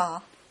driving the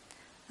car.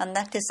 And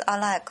that is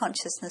alaya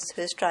consciousness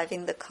who is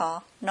driving the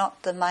car,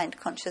 not the mind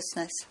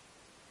consciousness.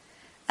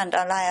 And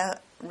alaya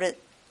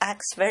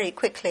acts very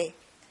quickly.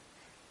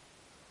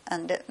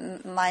 And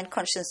mind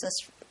consciousness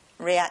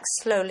reacts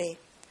slowly.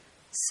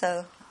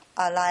 So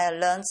alaya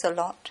learns a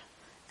lot,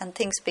 and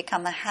things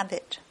become a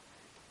habit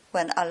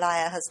when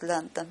alaya has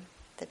learned them.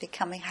 They're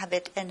becoming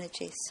habit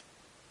energies.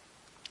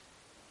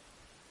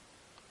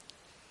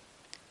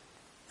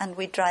 And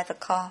we drive a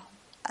car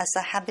as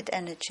a habit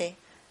energy,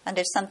 and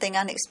if something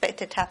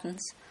unexpected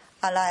happens,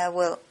 alaya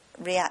will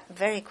react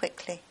very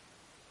quickly.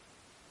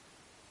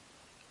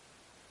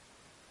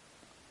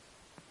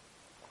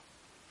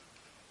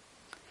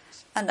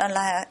 And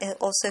alaya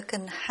also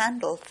can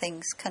handle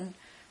things, can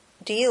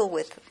deal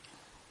with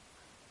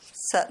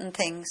certain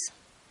things.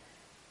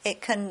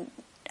 It can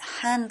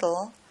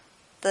handle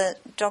the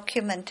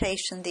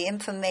documentation, the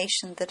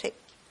information that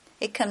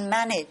it can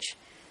manage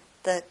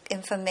the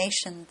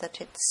information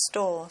that it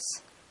stores.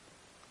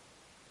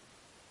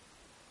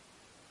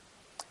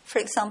 For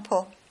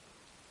example,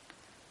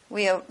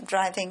 we are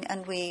driving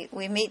and we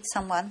meet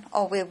someone,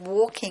 or we're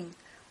walking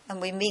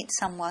and we meet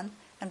someone,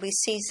 and we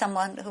see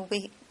someone who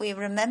we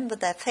remember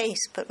their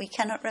face, but we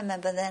cannot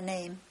remember their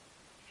name.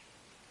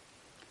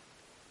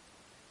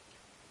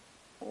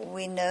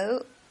 We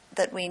know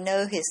that we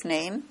know his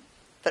name,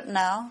 but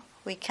now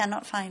we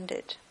cannot find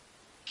it.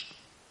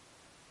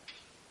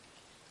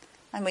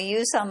 And we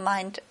use our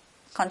mind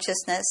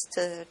consciousness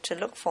to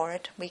look for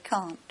it. We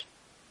can't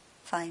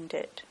find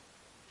it.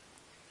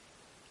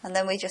 And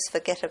then we just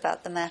forget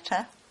about the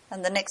matter.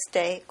 And the next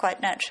day,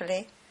 quite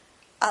naturally,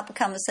 up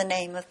comes the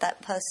name of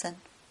that person.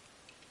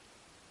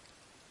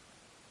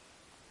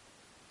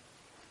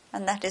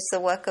 And that is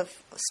the work of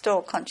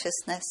store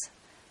consciousness.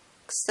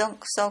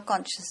 Store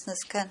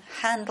consciousness can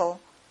handle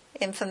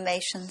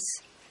informations,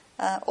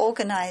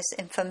 organize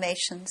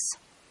informations,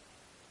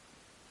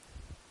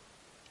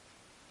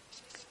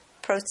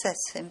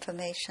 process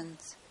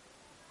informations.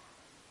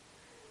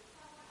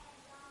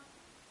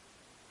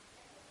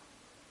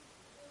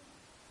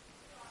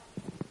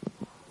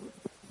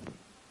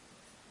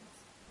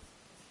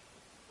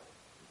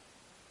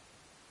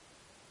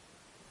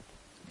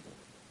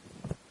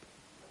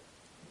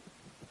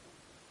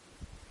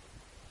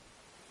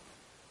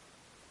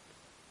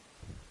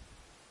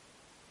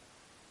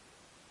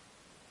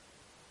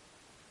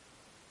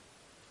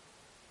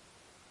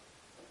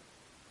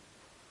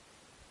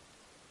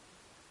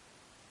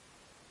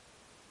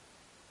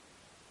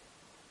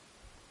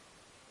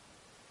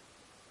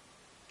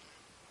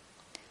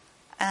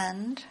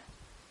 And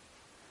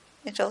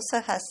it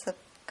also has the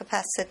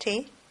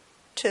capacity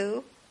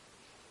to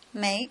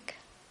make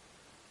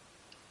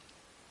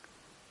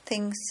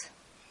things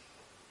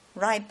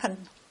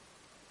ripen,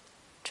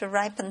 to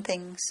ripen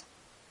things.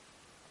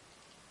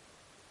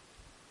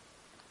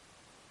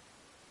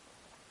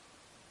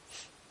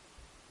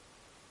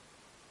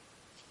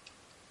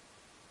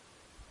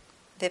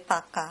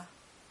 Vipaka.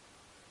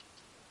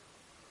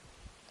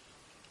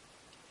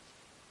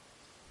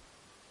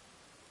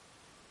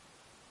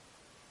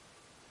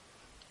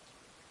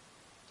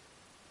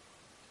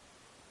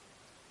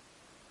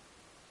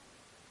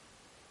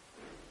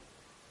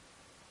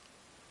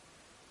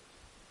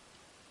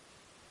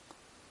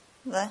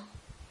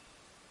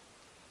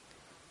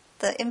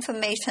 The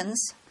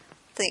informations,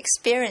 the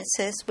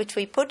experiences which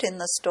we put in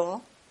the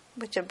store,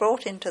 which are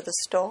brought into the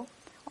store,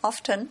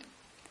 often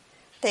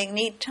they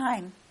need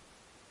time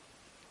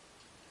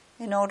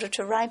in order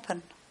to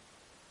ripen.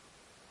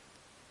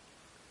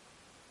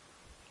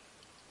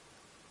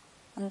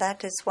 And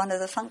that is one of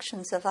the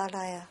functions of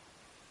alaya.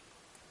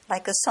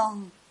 like a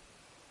song.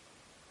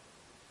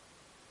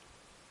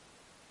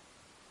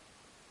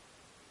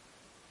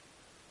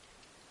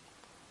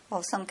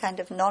 Or some kind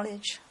of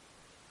knowledge.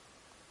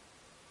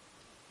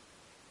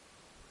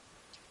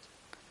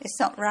 It's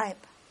not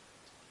ripe.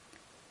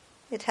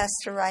 It has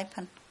to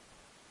ripen.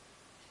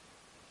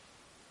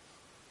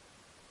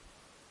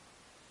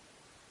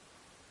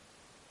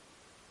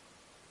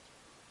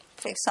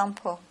 For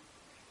example,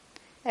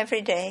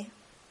 every day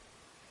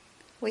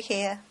we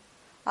hear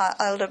our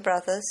elder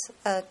brothers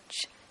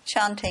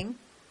chanting.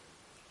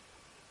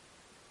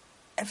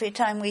 Every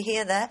time we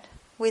hear that,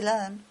 we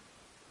learn.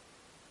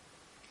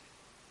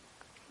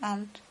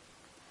 And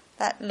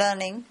that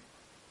learning,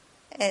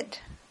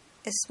 it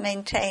is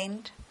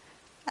maintained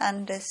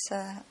and is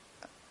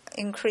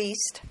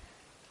increased,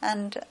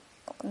 and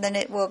then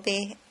it will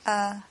be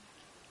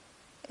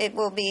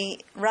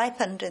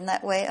ripened in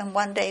that way. And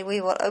one day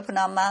we will open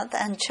our mouth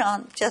and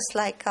chant just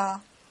like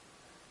our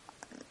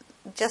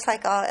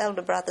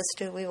elder brothers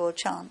do. We will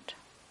chant.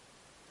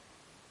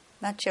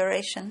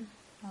 Maturation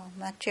or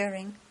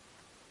maturing.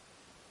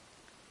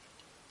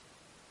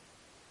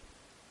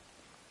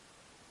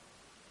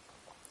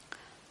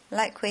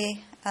 Like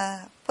we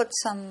put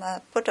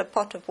a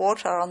pot of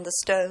water on the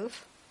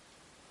stove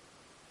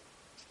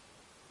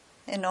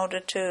in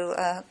order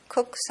to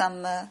cook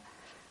some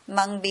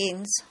mung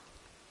beans.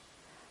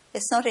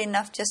 It's not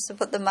enough just to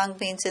put the mung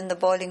beans in the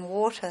boiling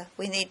water.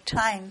 We need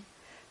time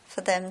for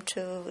them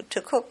to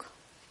cook.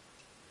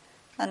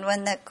 And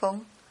when they're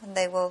cooked,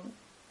 they will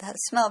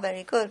smell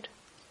very good.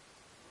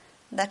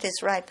 That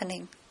is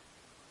ripening.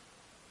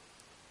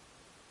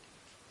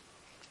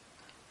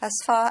 As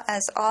far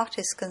as art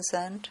is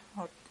concerned,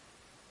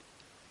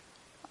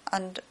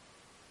 and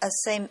as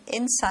same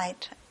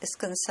insight is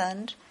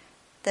concerned,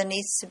 there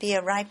needs to be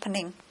a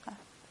ripening,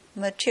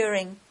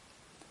 maturing.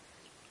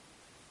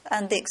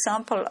 And the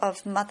example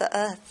of Mother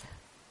Earth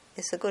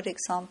is a good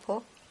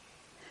example.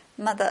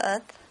 Mother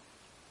Earth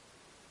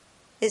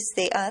is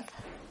the earth.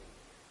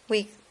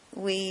 We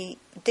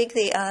dig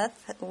the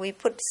earth, we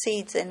put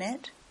seeds in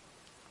it,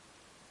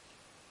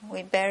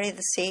 we bury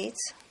the seeds,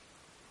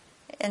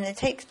 and it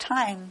takes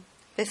time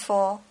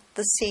before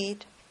the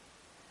seed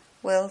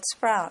will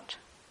sprout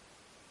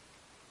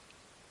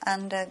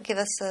and give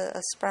us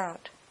a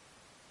sprout.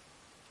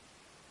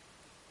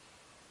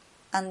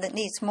 And it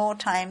needs more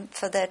time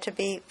for there to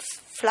be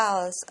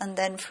flowers and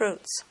then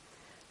fruits.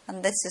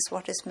 And this is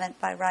what is meant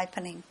by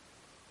ripening.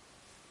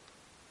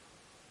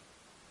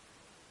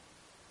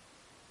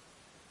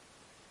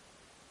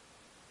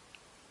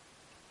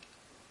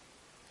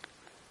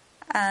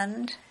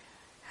 And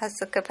has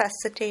the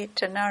capacity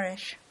to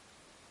nourish,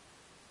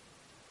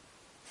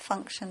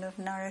 function of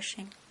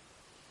nourishing.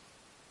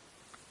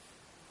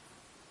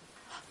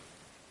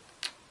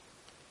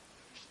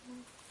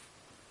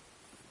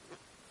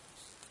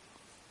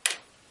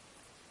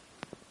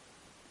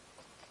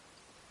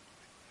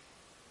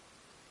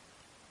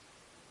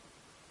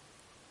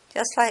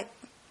 Just like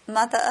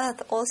Mother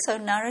Earth also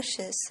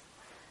nourishes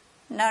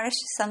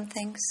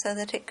something so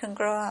that it can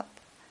grow up.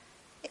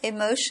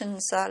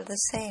 Emotions are the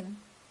same.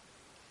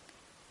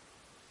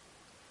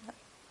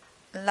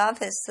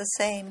 Love is the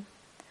same.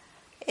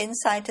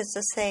 Insight is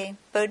the same.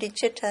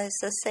 Bodhicitta is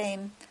the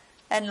same.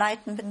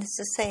 Enlightenment is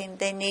the same.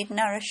 They need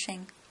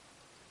nourishing.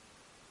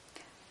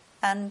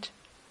 And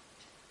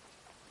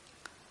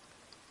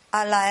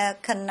alaya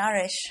can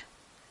nourish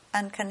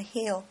and can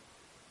heal.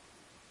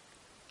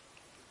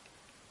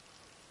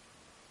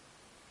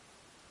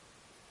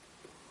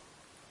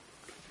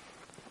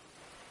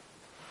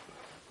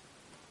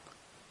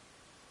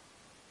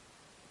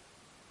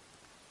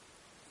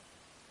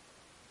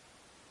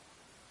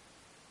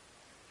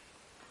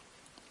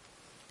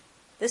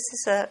 This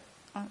is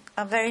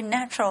a very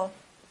natural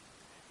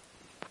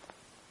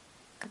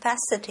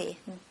capacity,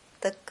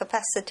 the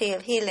capacity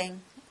of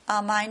healing.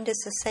 Our mind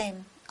is the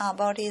same, our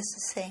body is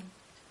the same.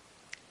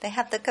 They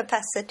have the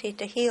capacity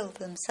to heal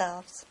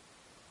themselves.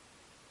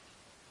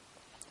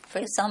 For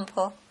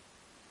example,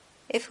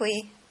 if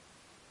we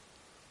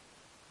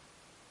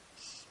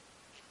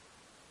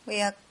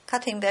are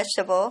cutting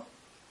vegetable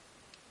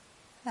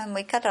and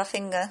we cut our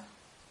finger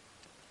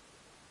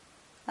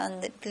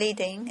and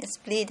it's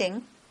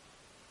bleeding,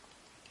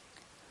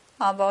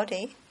 our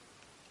body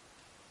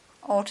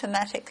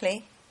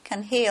automatically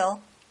can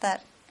heal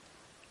that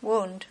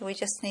wound. We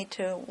just need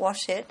to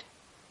wash it.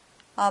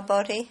 Our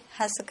body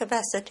has the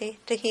capacity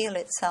to heal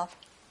itself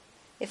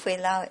if we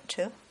allow it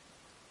to.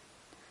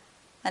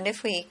 And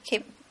if we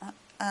keep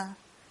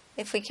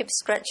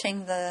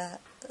scratching the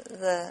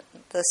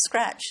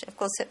scratch, of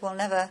course it will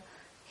never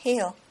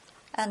heal.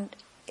 And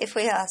if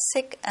we are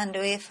sick and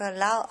we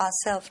allow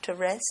ourselves to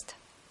rest,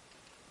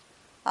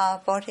 our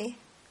body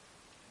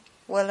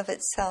will of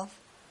itself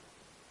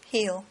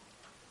heal.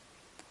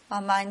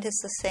 Our mind is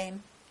the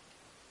same.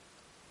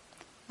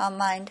 Our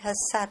mind has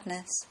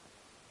sadness,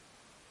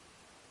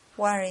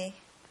 worry.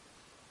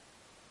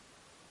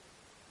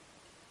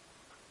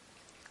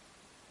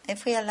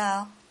 If we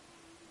allow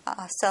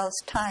ourselves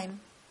time,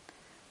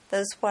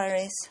 those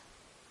worries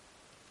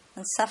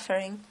and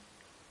suffering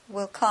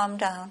will calm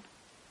down.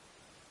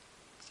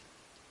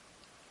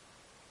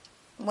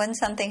 When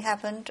something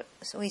happened,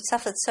 we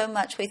suffered so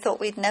much we thought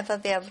we'd never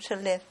be able to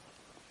live.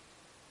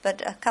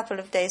 But a couple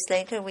of days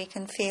later we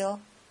can feel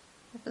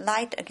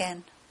light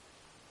again.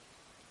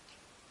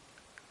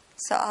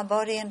 So our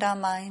body and our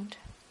mind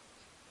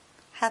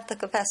have the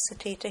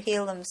capacity to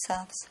heal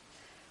themselves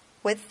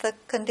with the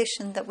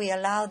condition that we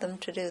allow them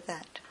to do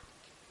that.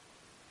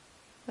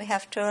 We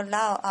have to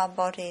allow our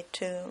body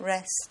to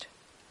rest,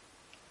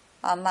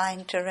 our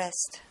mind to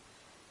rest,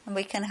 and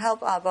we can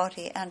help our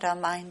body and our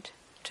mind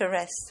to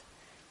rest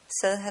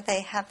so that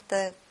they have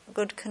the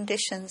good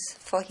conditions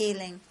for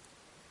healing,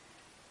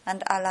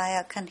 and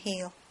alaya can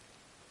heal.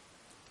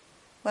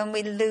 When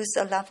we lose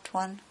a loved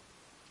one,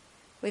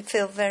 we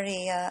feel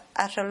very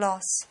at a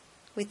loss.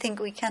 We think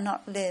we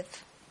cannot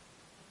live.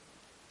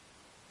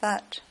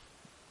 But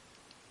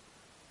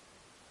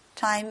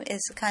time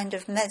is a kind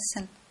of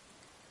medicine,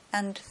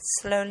 and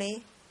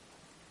slowly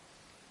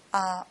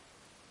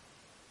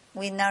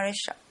we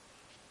nourish,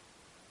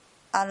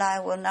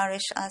 Allah will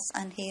nourish us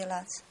and heal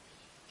us.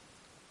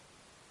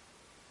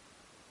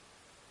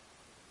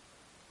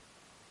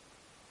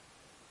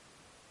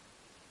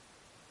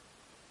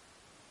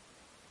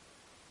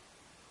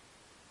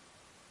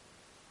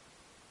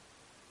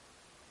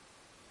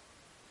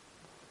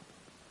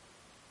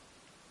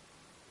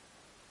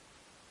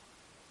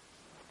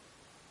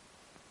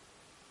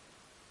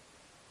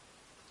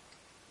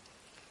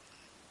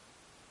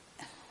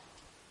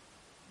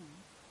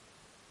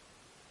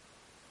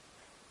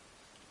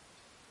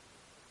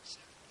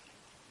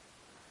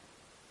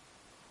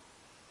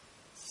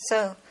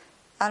 So,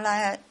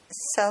 alaya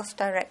is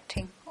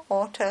self-directing,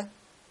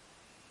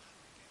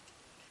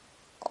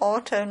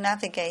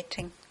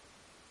 auto-navigating.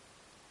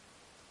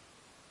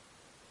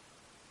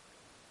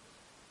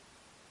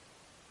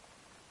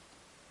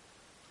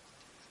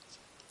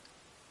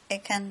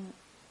 It can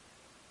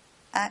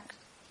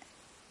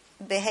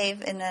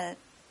behave in an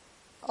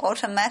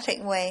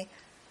automatic way.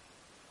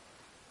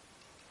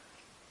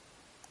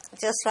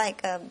 Just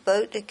like a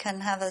boat, it can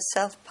have a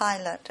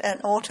self-pilot,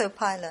 an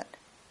autopilot.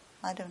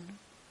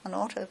 An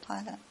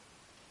autopilot.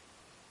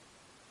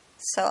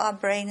 So our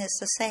brain is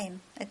the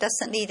same. It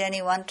doesn't need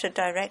anyone to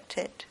direct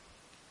it.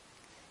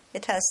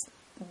 It has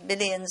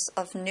billions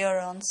of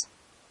neurons.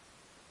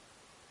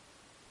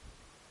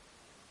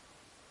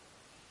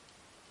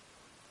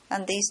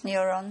 And these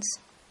neurons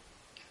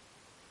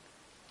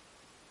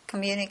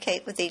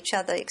communicate with each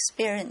other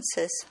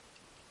experiences,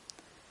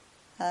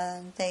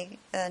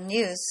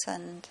 news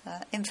and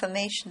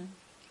information.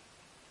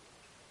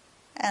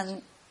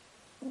 And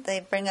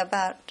they bring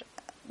about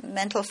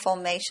mental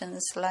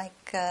formations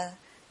like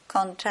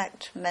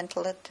contact,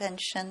 mental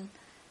attention,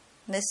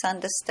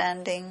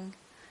 misunderstanding,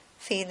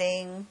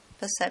 feeling,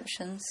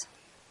 perceptions.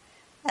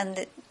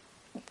 And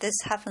this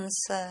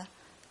happens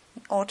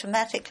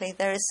automatically.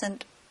 There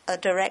isn't a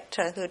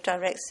director who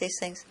directs these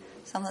things.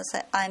 Someone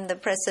say, I'm the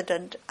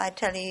president, I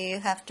tell you, you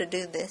have to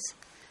do this.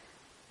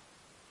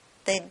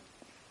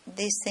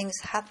 These things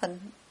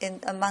happen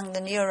among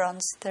the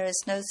neurons. There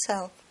is no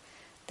self.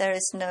 There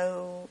is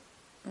no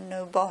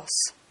boss.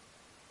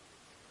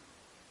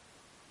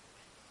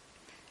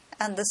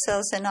 And the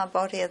cells in our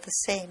body are the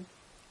same.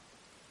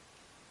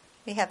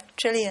 We have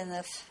trillions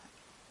of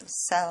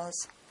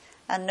cells,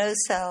 and no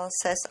cell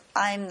says,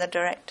 I'm the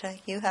director,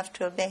 you have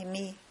to obey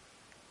me.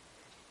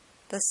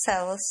 The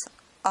cells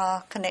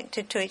are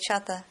connected to each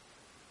other.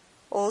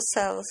 All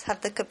cells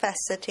have the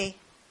capacity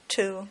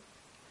to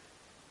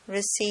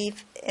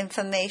receive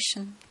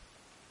information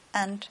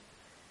and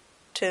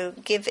to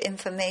give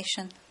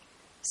information.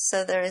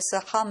 So there is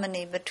a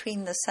harmony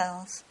between the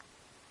cells.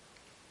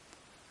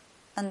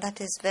 And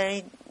that is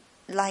very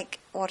like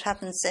what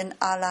happens in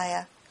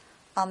alaya.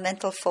 Our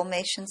mental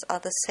formations are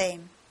the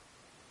same.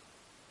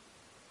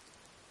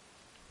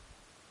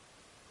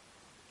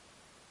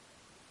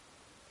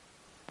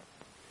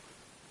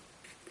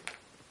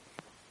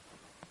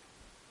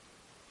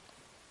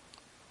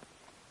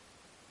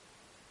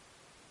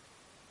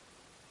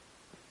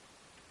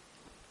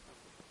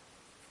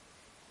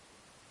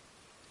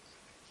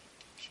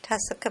 It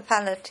has the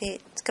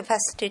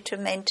capacity to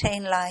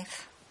maintain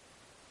life.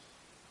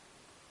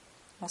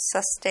 Or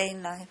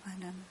sustain life, I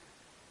don't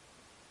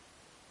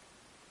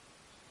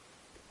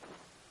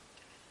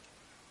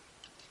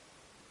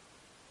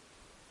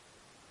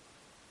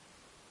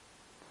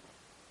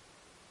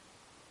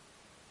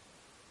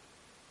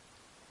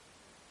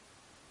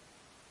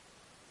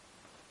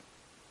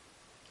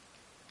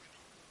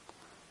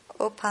know.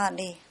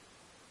 Upadi.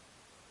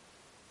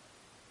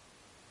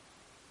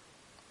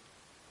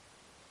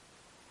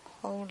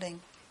 Holding.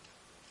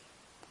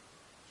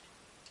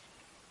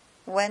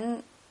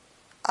 When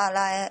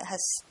alaya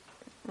has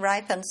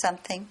ripened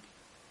something,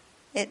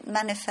 it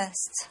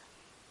manifests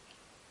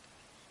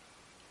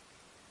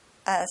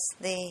as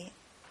the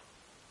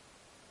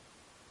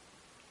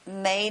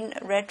main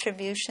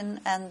retribution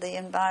and the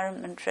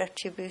environment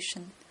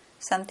retribution,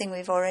 something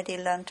we've already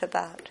learnt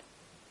about.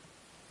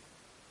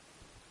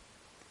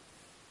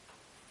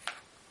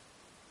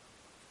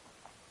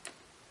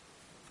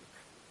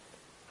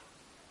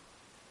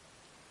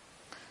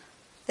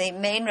 The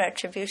main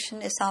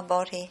retribution is our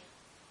body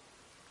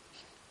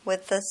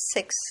with the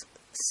 6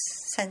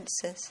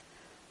 senses,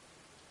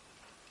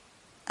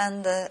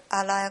 and the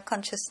alaya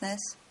consciousness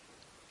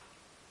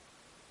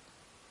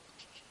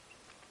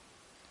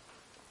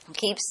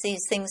keeps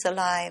these things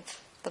alive,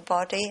 the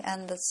body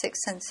and the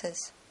 6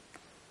 senses.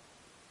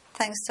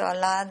 Thanks to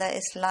Allah, there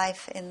is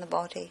life in the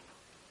body.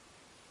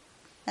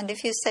 And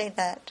if you say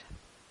that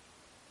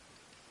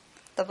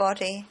the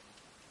body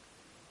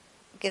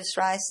gives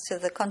rise to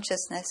the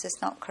consciousness, it's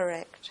not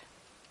correct.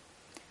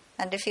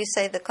 And if you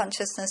say the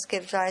consciousness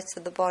gives rise to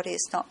the body,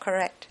 it's not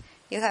correct.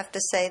 You have to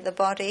say the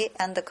body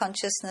and the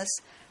consciousness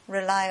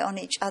rely on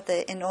each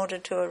other in order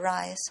to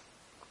arise.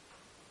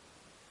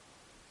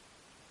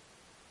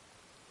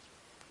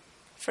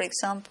 For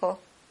example,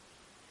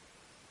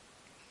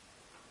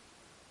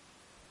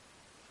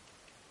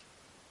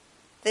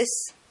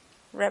 this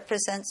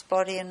represents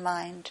body and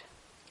mind.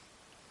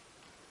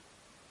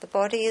 The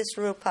body is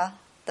rupa,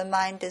 the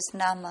mind is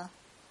nama,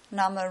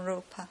 nama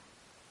rupa,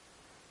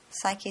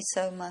 psyche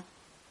soma.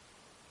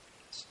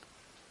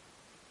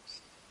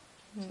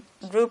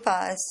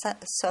 Rupa is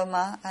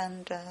soma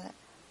and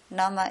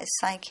nama is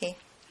psyche.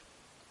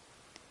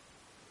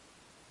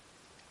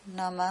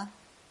 Nama,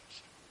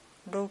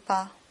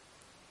 rupa.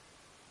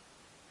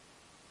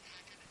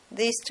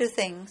 These two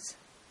things,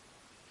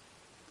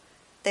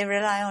 they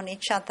rely on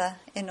each other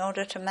in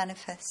order to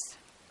manifest.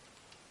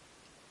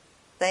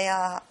 They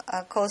are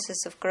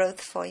causes of growth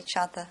for each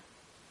other.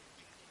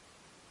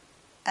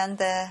 And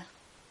their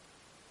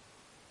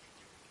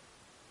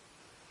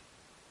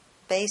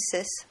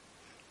basis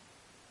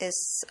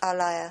is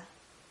alaya.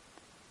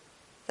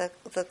 The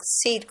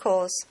seed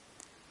cause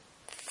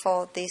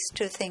for these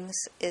two things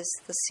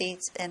is the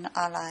seeds in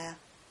alaya.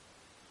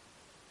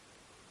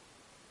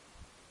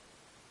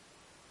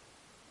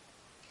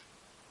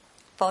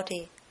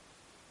 Body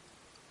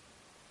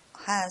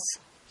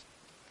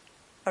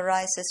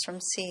arises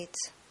from seeds.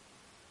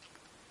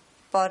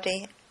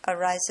 Body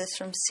arises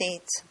from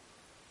seeds.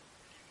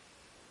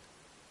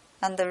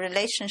 And the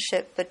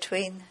relationship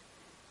between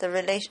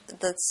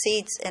the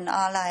seeds in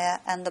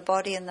alaya and the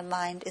body and the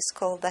mind is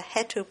called the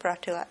hetu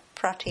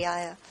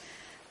pratyaya,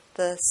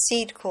 the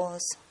seed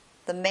cause,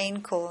 the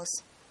main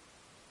cause.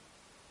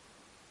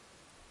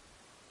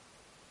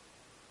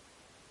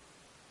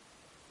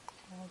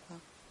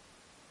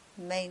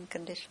 Main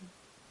condition.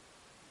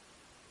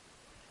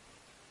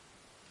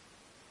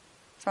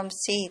 From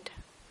seed.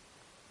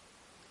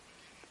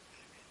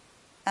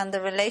 And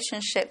the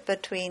relationship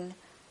between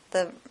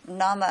the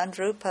nama and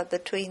rupa,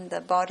 between the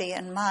body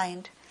and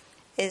mind,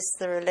 is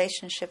the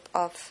relationship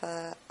of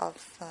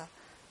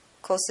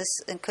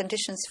causes and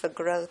conditions for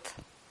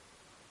growth.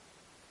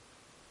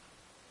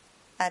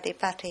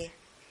 Adipati.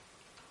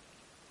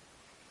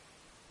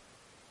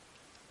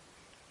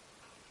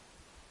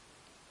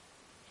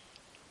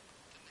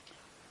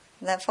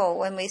 Therefore,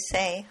 when we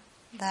say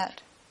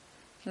that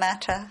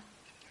matter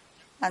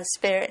and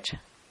spirit,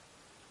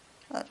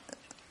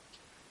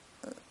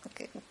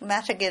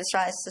 matter gives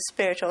rise to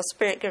spirit or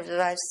spirit gives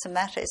rise to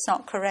matter, it's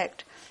not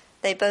correct.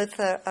 They both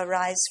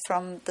arise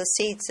from the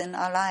seeds in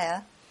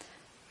alaya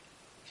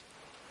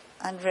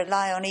and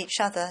rely on each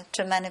other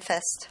to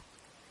manifest.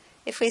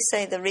 If we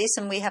say the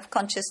reason we have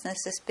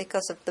consciousness is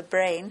because of the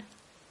brain,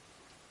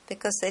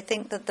 because they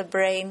think that the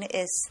brain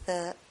is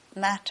the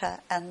matter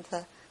and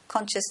the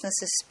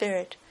consciousness is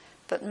spirit,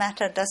 but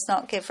matter does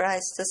not give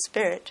rise to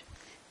spirit.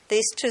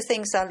 These two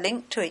things are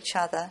linked to each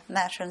other,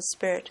 matter and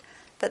spirit,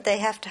 but they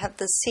have to have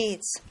the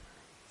seeds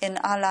in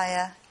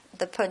alaya,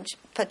 the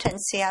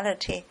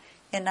potentiality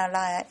in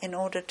alaya, in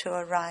order to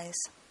arise.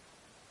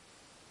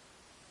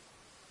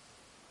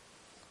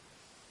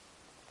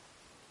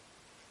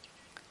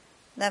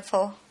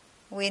 Therefore,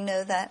 we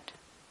know that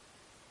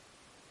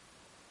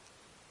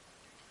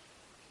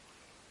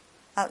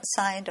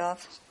outside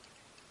of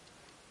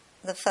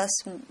the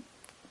first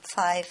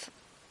 5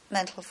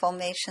 mental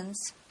formations,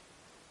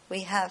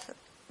 we have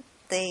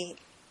the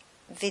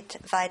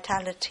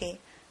vitality,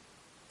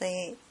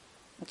 the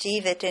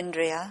jivit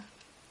indriya.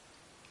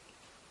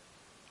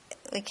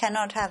 We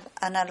cannot have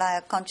an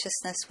alaya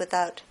consciousness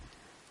without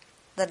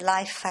the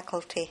life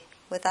faculty,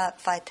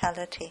 without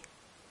vitality,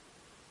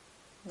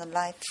 the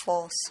life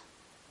force.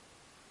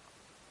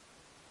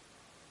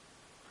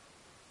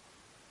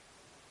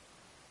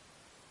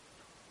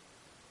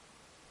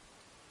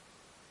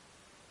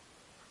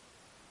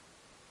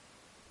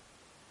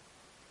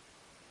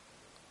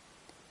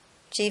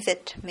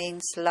 Jivit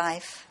means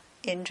life,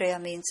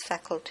 indriya means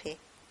faculty.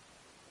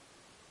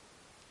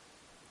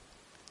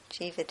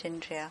 Jivit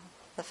indriya,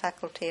 the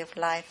faculty of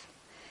life.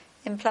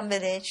 In Plum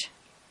Village,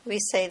 we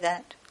say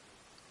that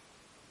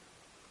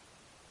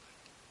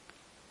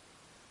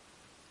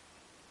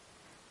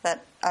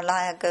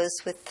alaya goes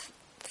with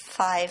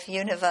 5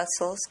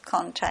 universals,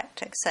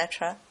 contact,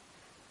 etc.,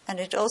 and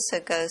it also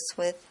goes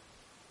with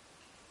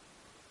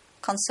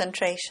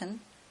concentration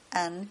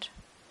and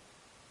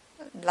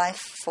life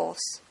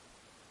force.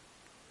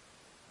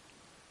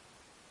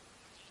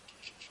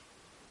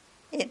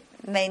 It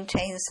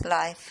maintains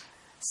life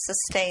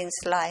sustains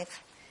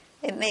life.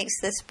 It makes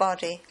this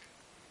body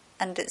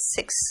and its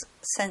 6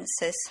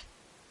 senses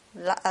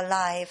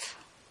alive.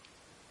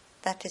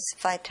 That is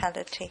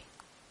vitality.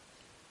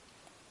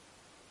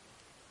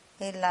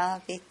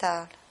 Élan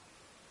vital.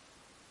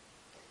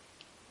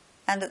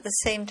 And at the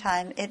same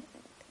time it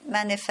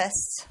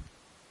manifests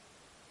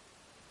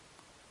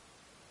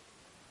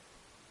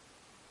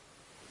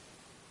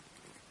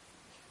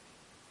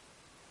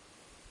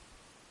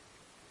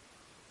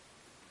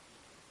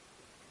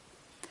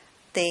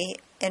the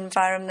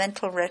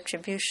environmental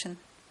retribution.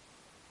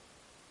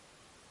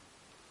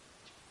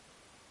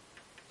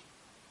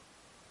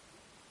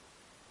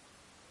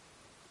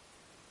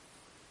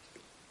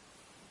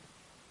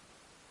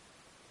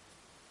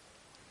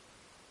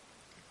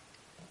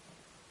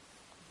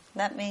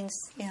 That means,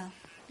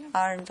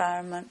 our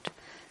environment.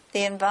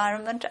 The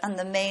environment and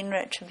the main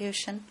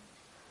retribution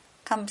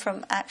come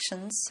from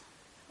actions,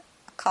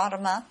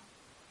 karma,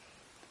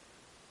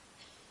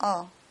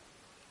 of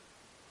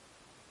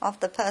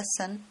the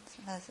person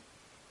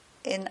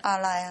in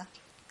alaya,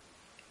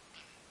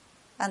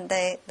 and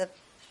they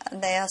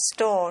are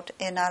stored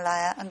in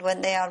alaya, and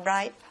when they are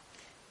ripe,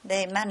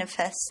 they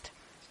manifest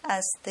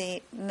as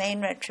the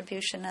main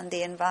retribution and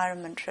the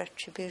environment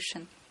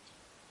retribution.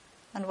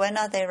 And when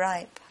are they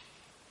ripe?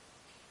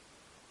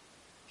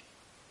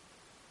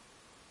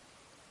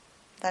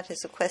 That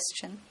is a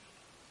question.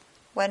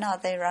 When are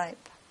they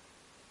ripe?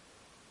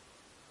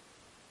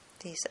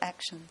 These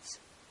actions.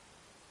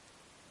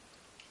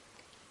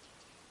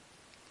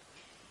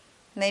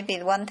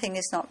 Maybe one thing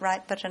is not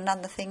ripe, but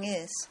another thing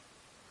is.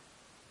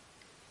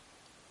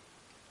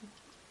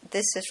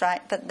 This is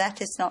ripe, but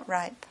that is not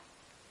ripe.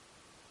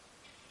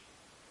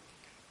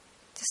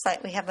 Just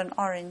like we have an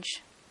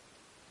orange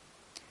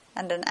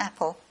and an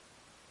apple.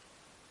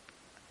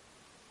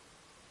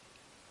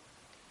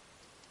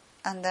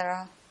 And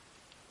there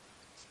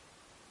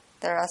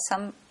are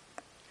some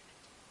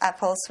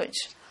apples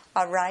which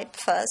are ripe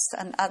first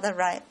and other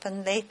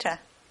ripen later.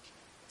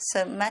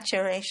 So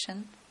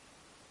maturation,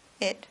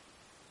 it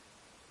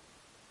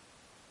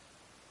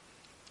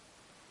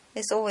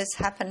is always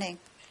happening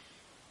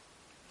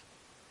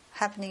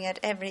at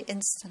every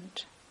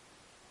instant.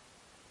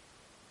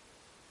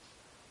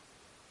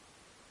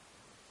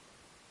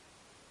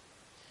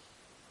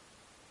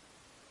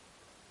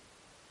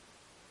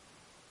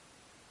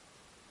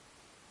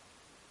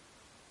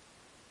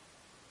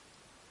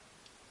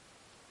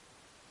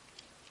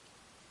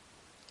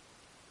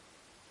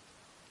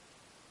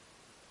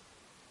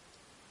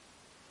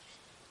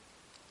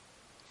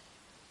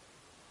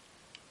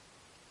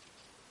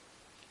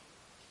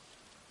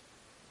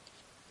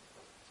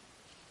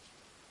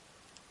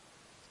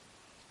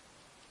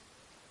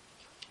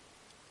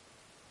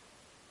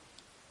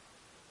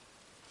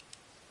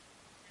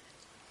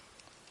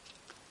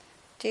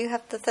 Do you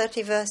have the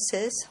 30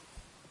 verses?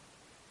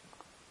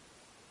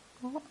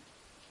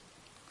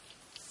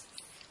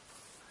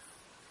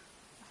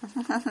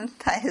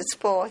 Thai is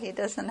poor, he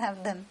doesn't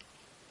have them.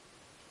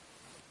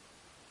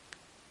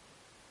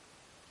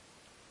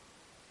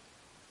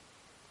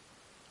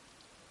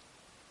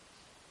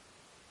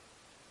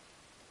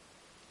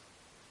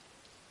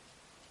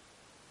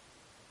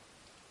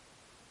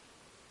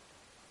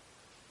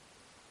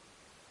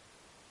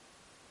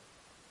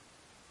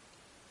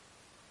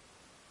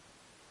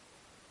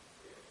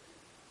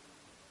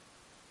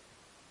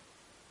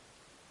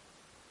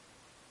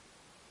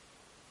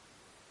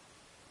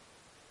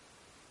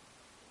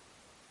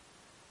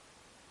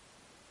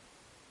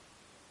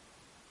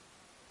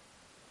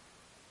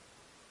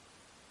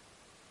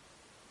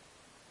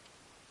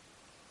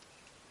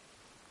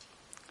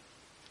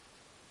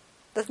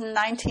 The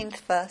 19th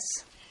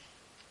verse.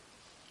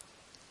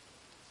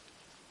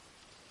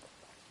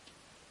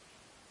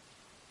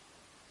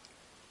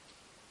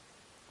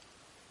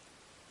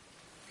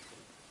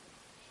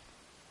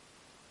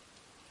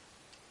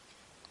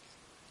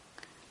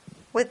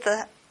 With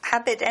the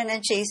habit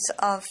energies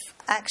of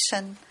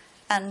action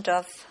and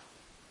of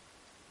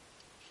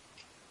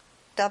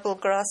double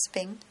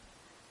grasping,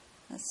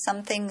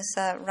 some things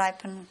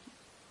ripen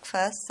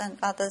first and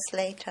others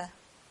later.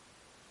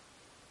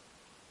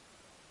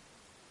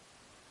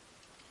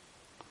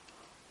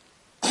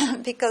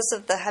 Because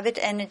of the habit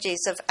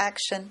energies of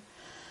action,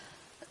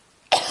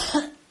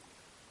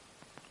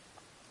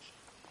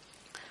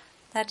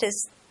 that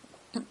is,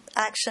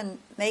 action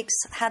makes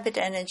habit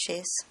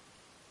energies,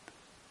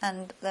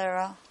 and there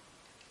are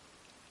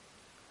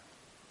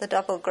the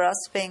double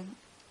grasping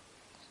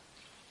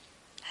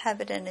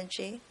habit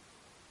energy,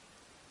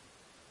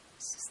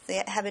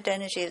 the habit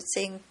energy of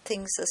seeing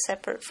things as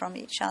separate from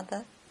each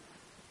other.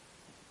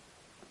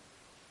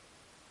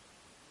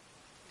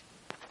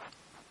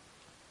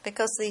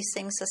 Because these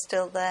things are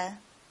still there,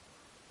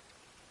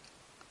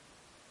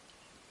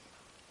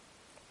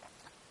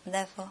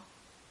 therefore,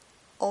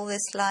 all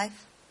this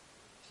life,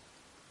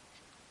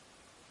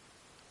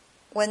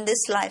 when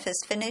this life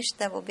is finished,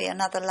 there will be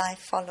another life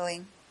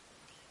following.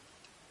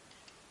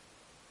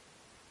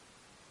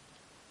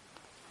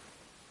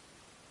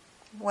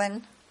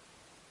 When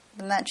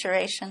the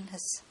maturation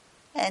has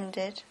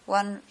ended,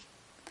 one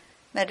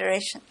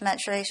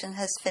maturation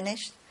has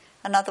finished,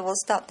 another will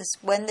start this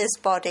when this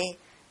body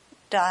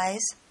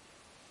dies,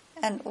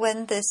 and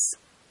when this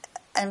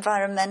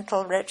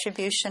environmental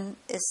retribution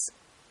is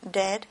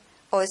dead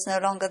or is no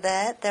longer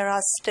there, there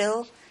are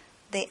still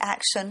the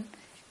action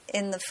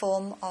in the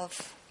form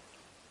of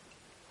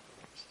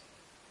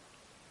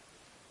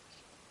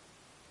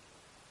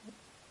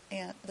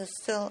there's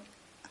still.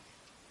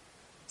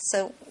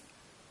 So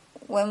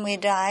when we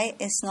die,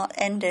 it's not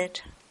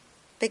ended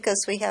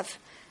because we have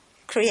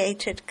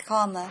created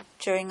karma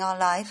during our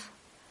life,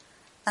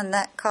 and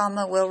that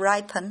karma will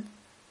ripen.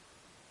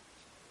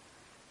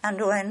 And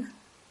when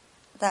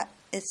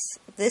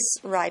this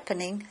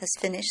ripening has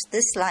finished,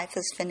 this life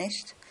has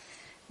finished,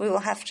 we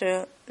will have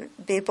to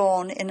be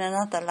born in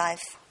another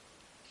life,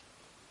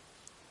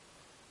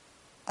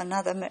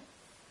 another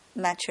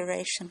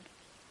maturation.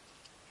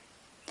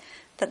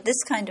 But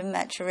this kind of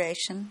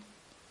maturation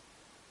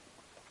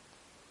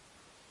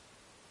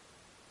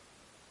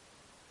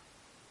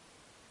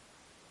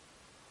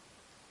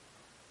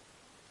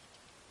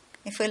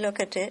if we look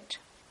at it,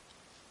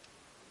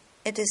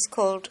 it is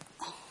called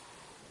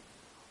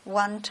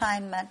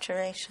one-time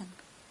maturation.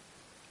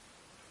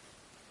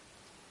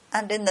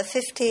 And in the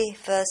 50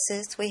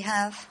 verses we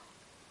have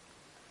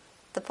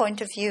the point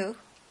of view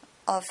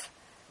of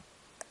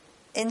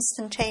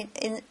instant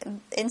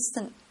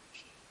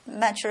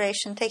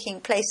maturation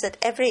taking place at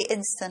every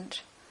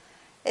instant.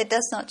 It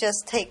does not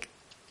just take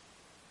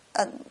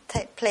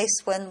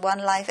place when one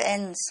life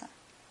ends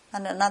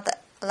and another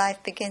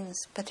life begins,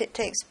 but it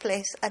takes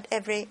place at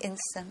every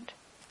instant.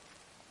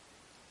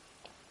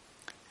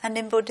 And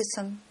in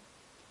Buddhism,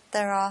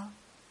 there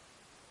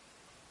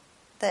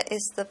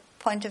is the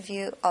point of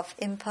view of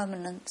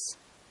impermanence.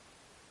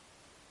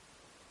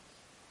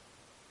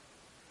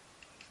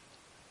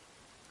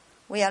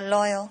 We are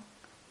loyal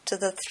to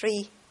the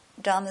 3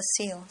 Dharma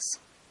seals,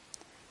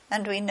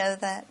 and we know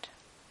that.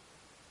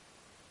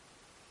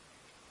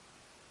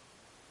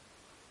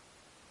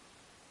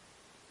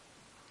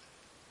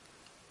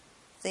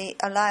 The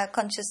alaya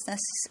consciousness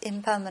is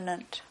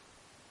impermanent.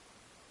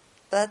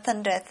 Birth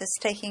and death is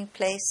taking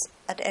place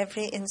at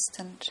every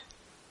instant,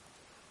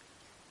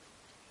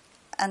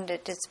 and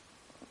it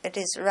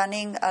is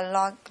running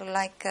along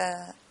like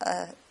a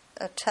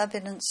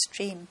turbulent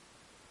stream.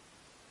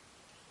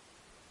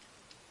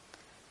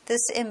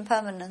 This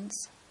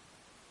impermanence,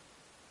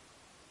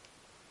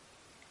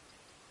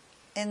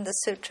 in the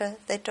sutra,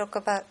 they talk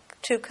about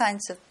 2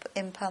 kinds of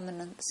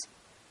impermanence.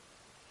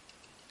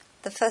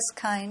 The first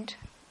kind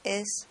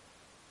is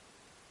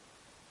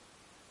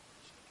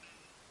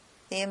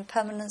the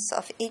impermanence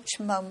of each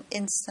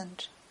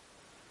instant.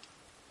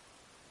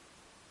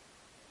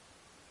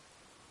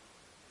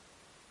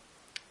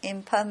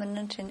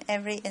 Impermanent in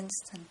every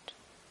instant.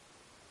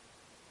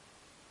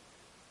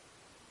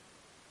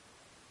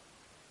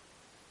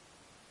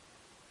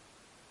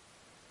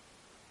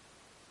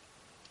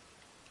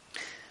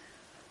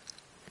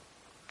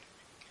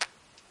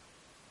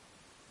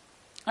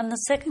 And the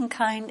second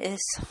kind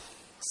is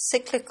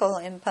cyclical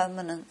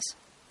impermanence.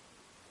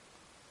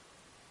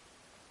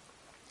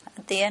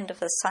 At the end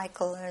of a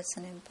cycle there is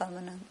an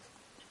impermanence.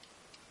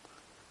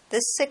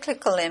 This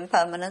cyclical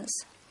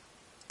impermanence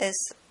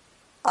is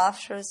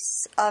after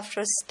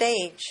a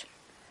stage.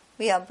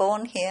 We are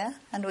born here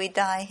and we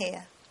die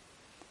here.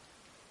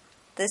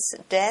 This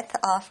death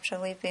after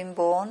we've been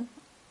born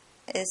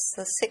is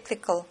the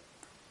cyclical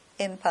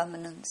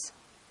impermanence.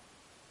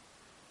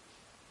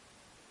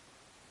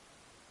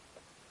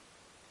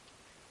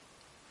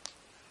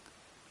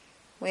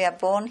 We are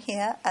born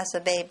here as a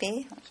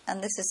baby,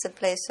 and this is the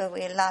place where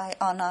we lie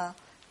on our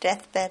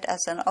deathbed as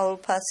an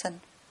old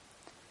person.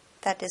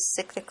 That is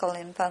cyclical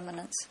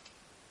impermanence.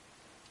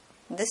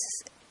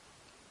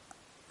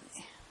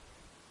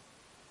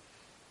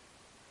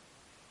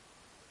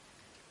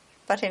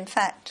 But in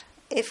fact,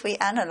 if we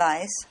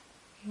analyze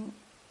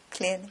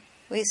clearly,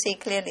 we see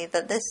clearly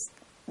that this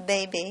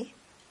baby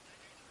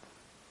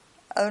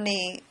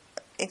only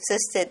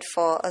existed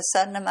for a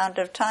certain amount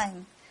of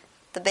time.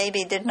 The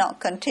baby did not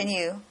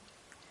continue.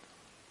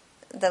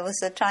 There was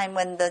a time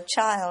when the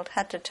child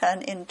had to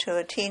turn into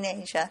a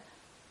teenager.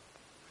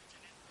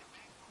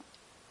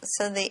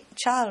 So the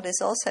child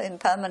is also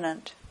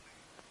impermanent.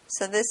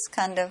 So this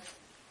kind of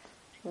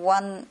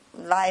one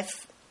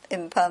life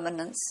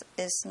impermanence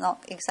is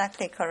not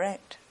exactly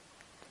correct.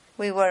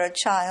 We were a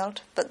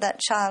child, but that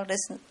child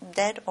is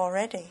dead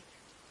already.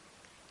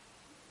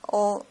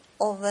 All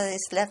that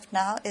is left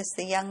now is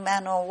the young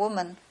man or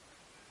woman.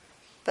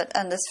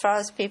 And as far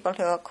as people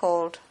who are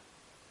called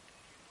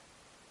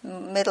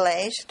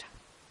middle-aged,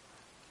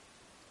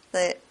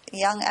 the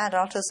young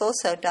adult has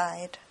also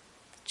died.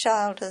 The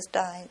child has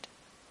died.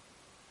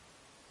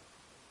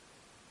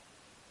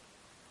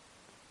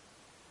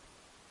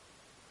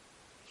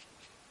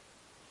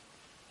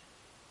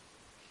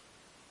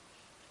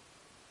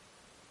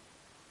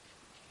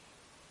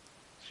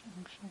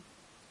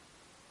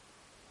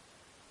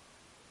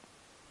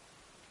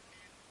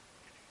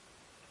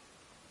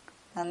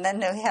 And then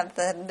we have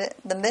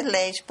the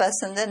middle-aged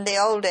person, then the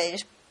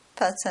old-aged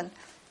person.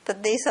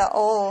 But these are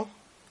all,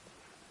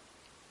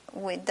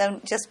 we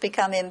don't just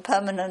become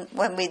impermanent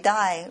when we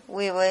die.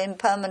 We were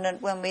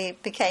impermanent when we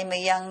became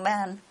a young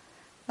man,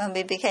 when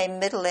we became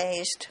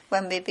middle-aged,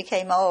 when we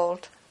became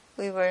old.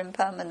 We were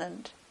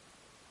impermanent.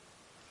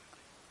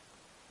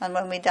 And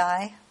when we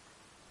die,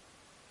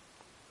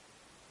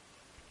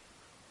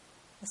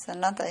 it's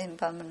another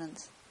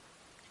impermanence.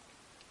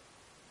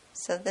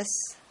 So the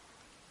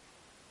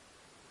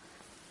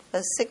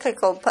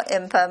cyclical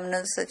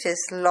impermanence, which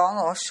is long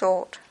or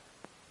short,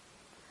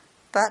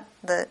 but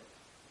the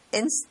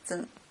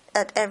instant,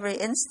 at every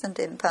instant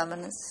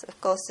impermanence, of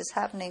course, is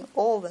happening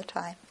all the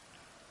time.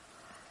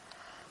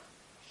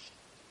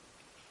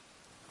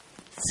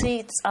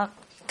 Seeds are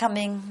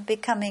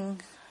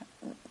becoming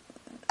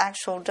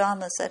actual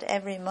dharmas at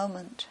every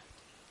moment.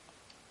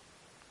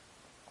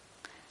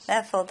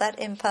 Therefore, that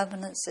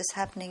impermanence is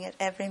happening at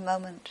every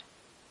moment.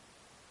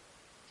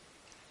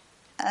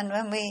 And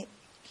when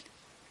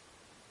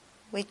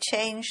we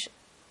change,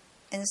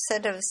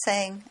 instead of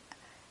saying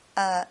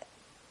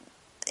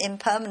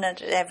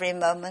impermanent at every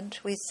moment,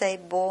 we say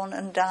born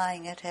and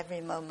dying at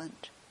every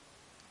moment.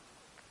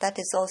 That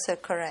is also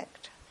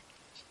correct.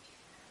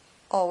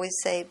 Or we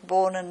say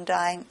born and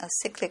dying, a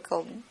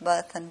cyclical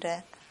birth and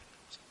death.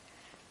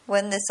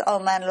 When this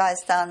old man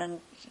lies down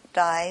and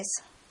dies,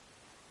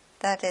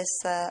 that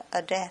is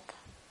a death.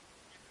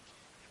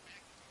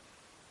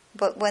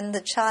 But when the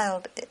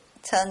child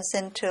turns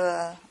into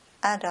an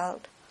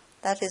adult,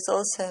 that is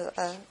also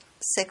a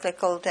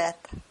cyclical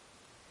death.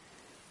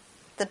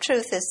 The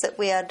truth is that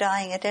we are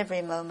dying at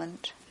every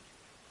moment.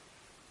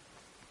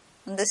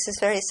 And this is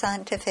very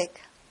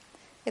scientific.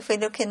 If we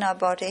look in our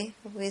body,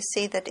 we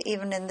see that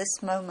even in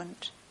this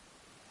moment,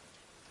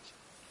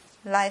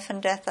 life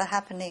and death are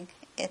happening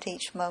at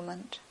each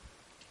moment.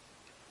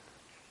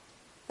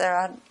 There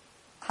are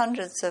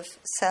hundreds of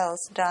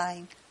cells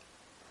dying,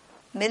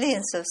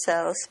 millions of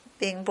cells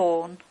being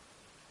born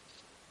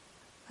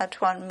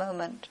at one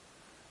moment.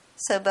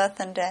 So birth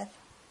and death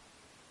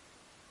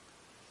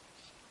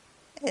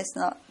is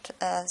not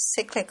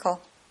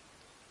cyclical.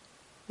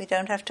 We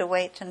don't have to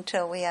wait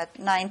until we are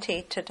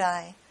 90 to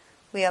die.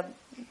 We are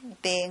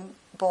being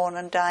born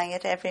and dying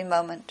at every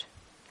moment.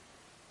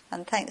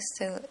 And thanks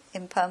to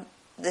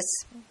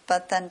this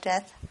birth and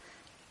death,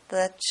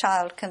 the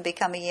child can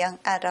become a young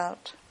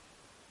adult.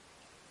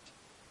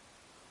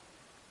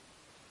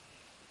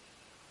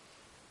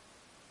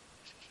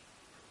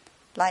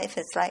 Life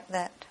is like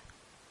that.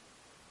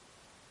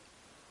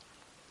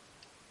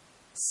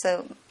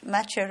 So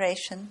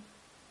maturation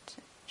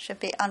should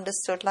be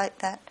understood like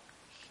that,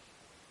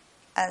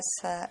 as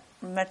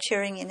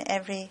maturing in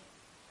every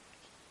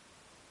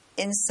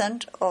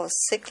instant, or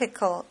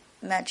cyclical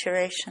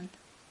maturation.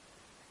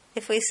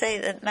 If we say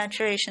that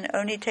maturation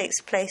only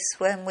takes place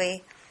when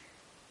we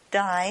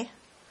die,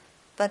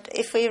 but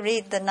if we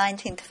read the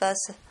 19th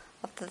verse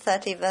of the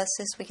 30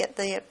 verses, we get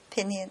the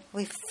opinion,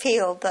 we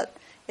feel that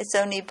it's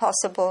only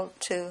possible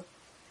to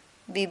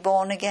be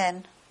born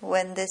again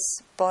when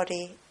this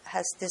body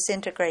has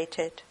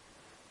disintegrated.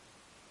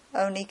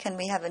 Only can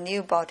we have a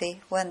new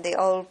body when the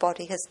old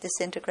body has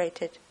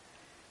disintegrated.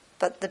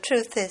 But the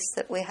truth is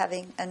that we're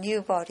having a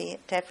new body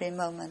at every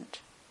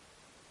moment.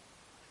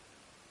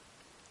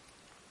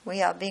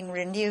 We are being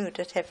renewed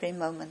at every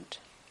moment.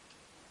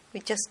 We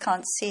just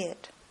can't see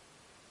it.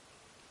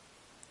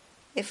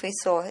 If we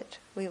saw it,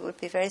 we would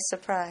be very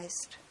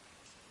surprised.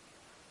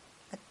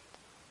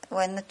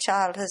 When the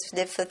child has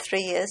lived for 3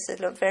 years, it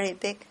looks very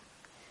big.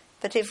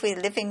 But if we're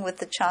living with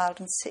the child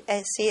and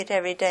see it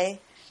every day,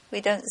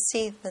 we don't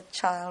see the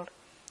child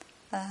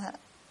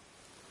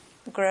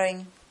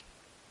growing.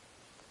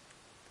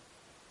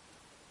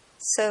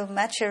 So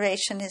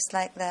maturation is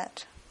like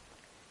that.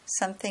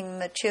 Something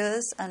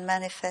matures and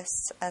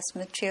manifests as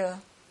mature.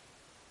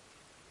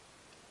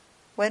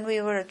 When we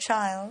were a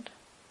child,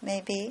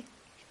 maybe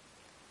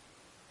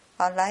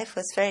our life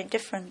was very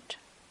different.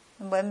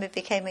 And when we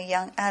became a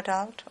young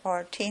adult or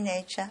a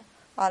teenager,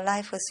 our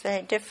life was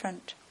very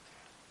different.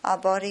 Our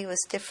body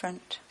was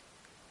different.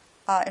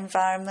 Our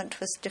environment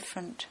was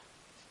different.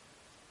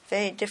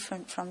 Very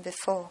different from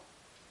before.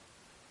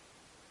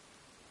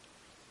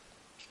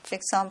 For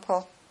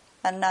example,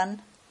 a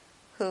nun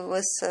who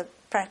was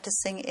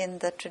practicing in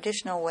the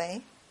traditional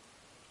way,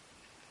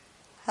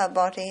 her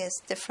body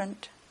is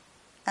different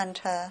and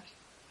her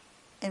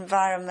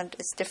environment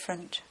is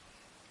different.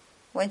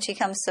 When she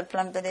comes to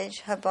Plum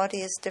Village, her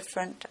body is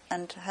different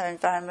and her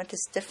environment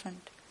is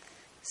different.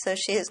 So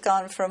she has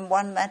gone from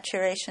one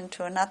maturation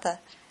to another.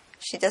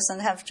 She doesn't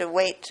have to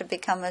wait to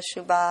become a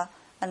Shubha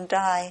and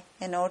die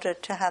in order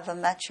to have a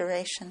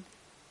maturation.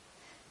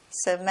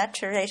 So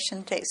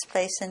maturation takes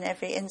place in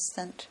every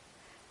instant.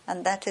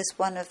 And that is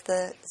one of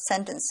the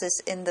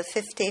sentences in the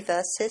 50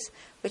 verses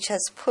which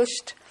has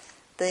pushed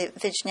the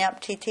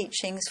Vijñapti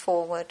teachings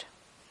forward.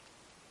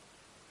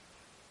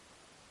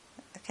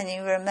 Can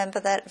you remember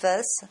that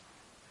verse?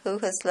 Who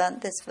has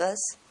learnt this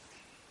verse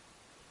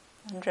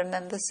and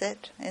remembers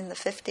it in the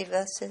 50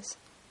 verses?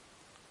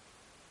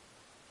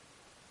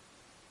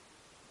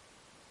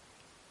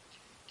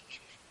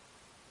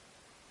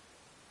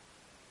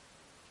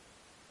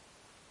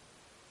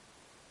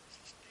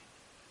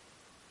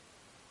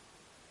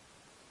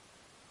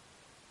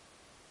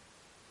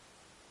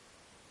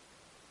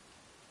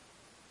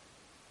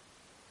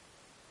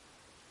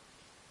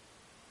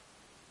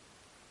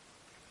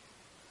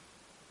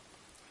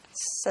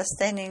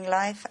 sustaining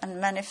life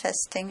and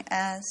manifesting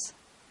as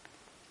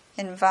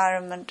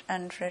environment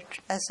and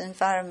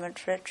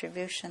environment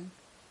retribution.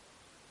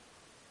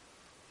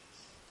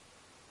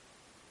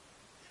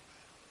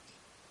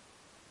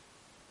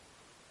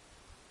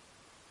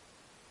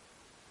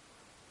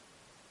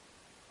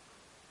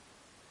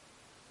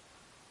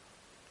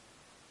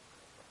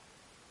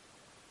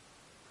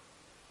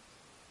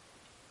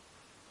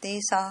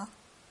 These are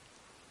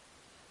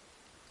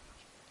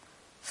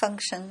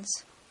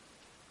functions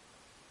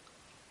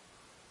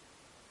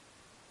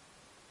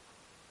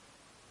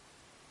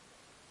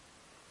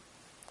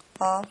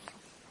of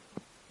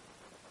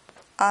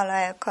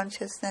alaya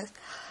consciousness.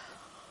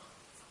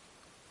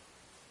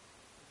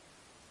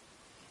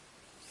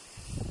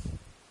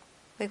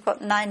 We've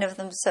got 9 of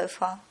them so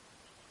far.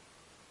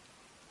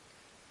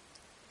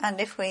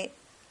 And if we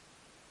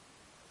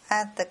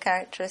add the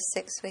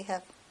characteristics, we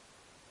have...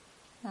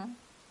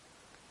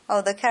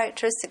 the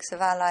characteristics of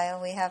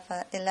alaya, we have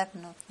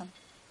 11 of them.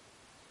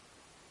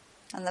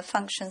 And the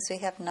functions, we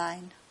have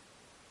 9.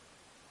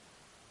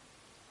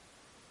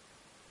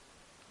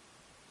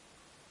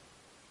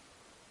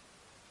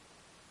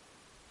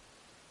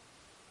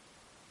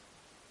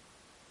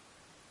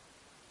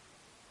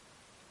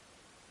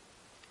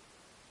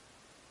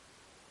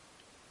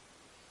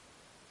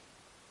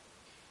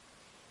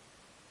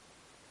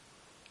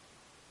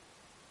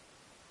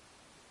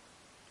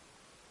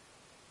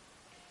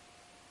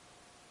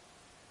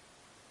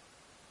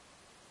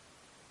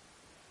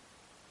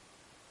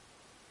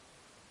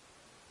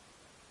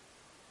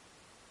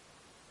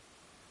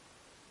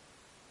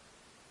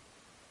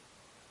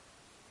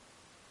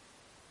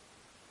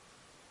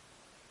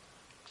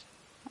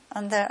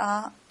 And there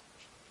are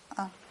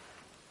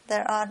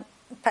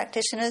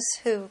practitioners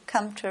who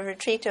come to a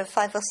retreat of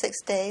 5 or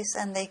 6 days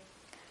and they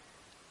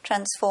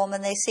transform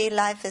and they see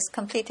life is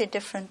completely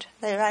different.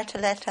 They write a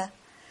letter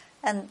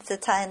and to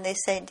Thai and they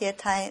say, "Dear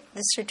Thai,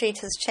 this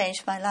retreat has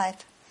changed my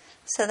life."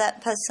 So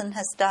that person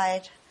has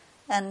died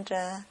and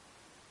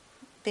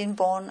been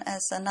born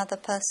as another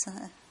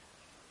person.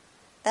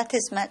 That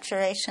is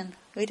maturation.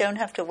 We don't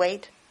have to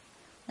wait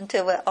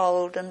until we're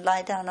old and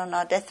lie down on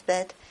our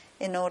deathbed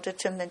in order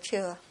to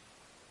mature.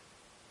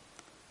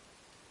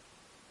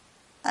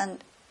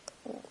 And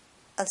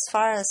as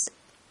far as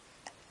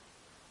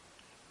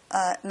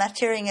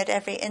maturing at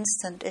every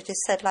instant, it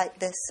is said like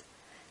this: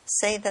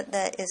 say that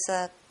there is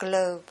a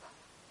globe,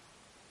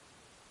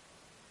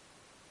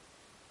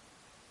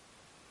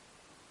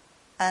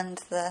 and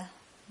the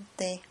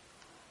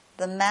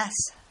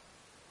mass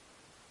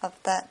of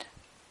that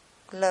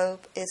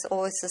globe is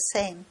always the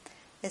same.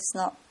 It's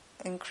not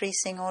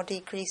increasing or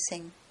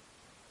decreasing.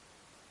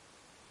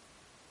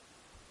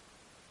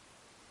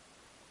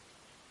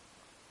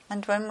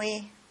 And when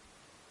we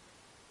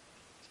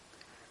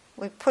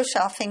push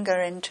our finger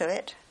into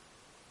it,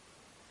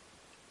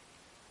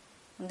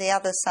 on the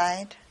other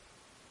side,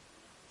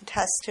 it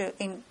has to,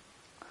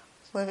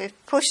 where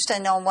we've pushed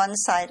in on one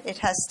side, it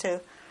has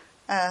to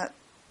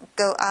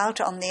go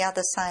out on the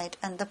other side,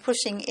 and the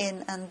pushing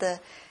in and the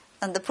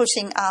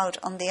pushing out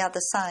on the other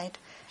side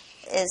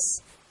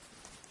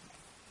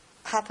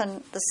happen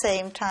at the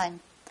same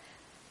time.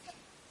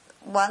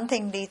 One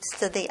thing leads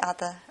to the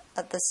other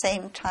at the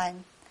same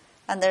time.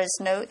 And there is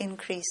no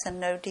increase and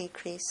no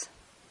decrease.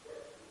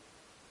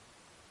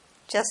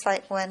 Just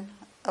like when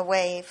a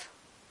wave,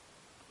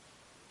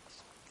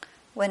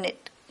 when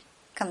it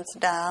comes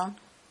down,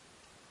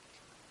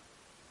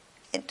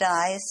 it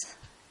dies,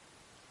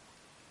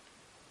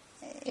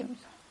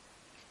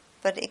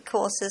 but it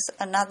causes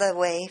another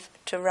wave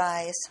to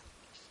rise.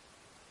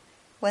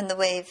 When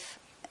the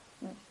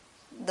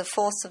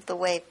force of the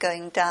wave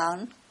going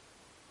down,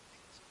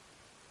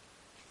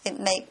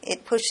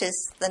 it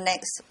pushes the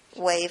next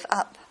wave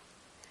up,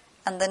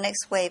 and the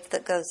next wave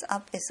that goes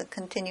up is a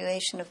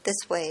continuation of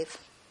this wave.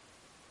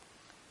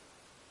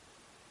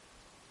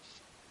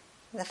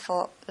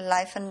 Therefore,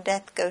 life and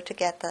death go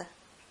together.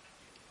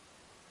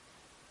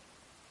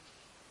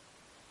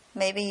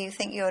 Maybe you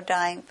think you're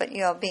dying, but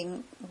you're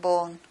being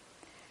born.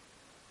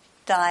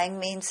 Dying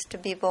means to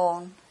be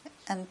born,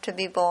 and to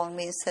be born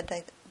means to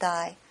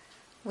die.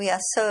 We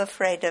are so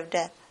afraid of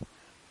death,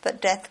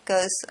 but death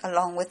goes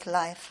along with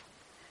life.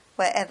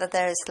 Wherever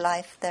there is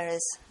life, there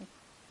is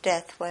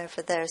death.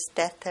 Wherever there is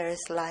death, there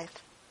is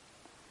life.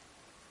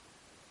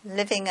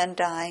 Living and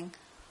dying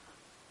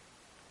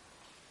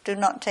do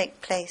not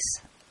take place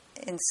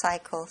in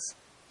cycles.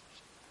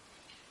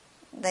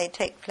 They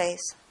take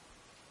place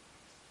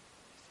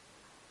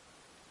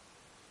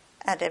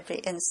at every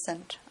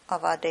instant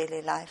of our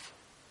daily life.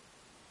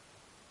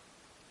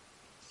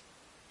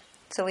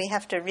 So we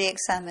have to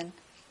re-examine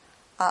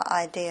our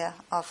idea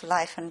of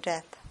life and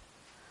death.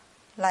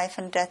 Life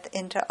and death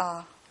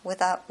inter-are.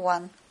 Without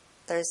one,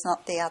 there is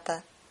not the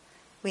other.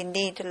 We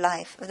need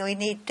life. We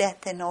need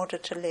death in order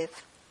to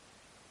live.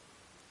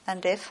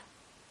 And if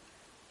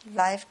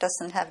life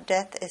doesn't have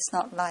death, it's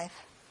not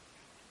life.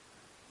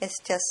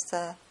 It's just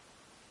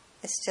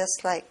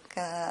like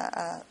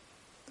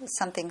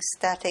something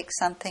static,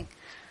 something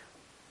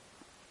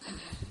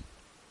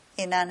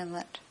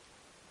inanimate.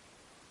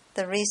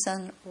 The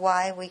reason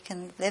why we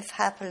can live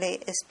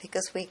happily is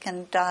because we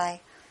can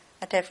die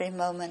at every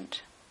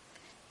moment.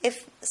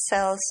 If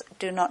cells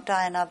do not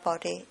die in our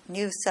body,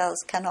 new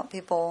cells cannot be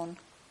born.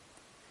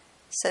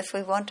 So if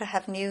we want to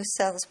have new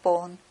cells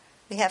born,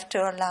 we have to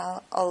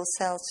allow old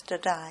cells to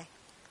die.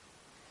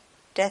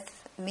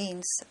 Death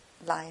means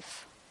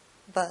life,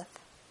 birth.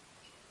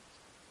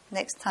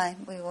 Next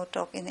time we will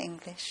talk in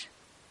English.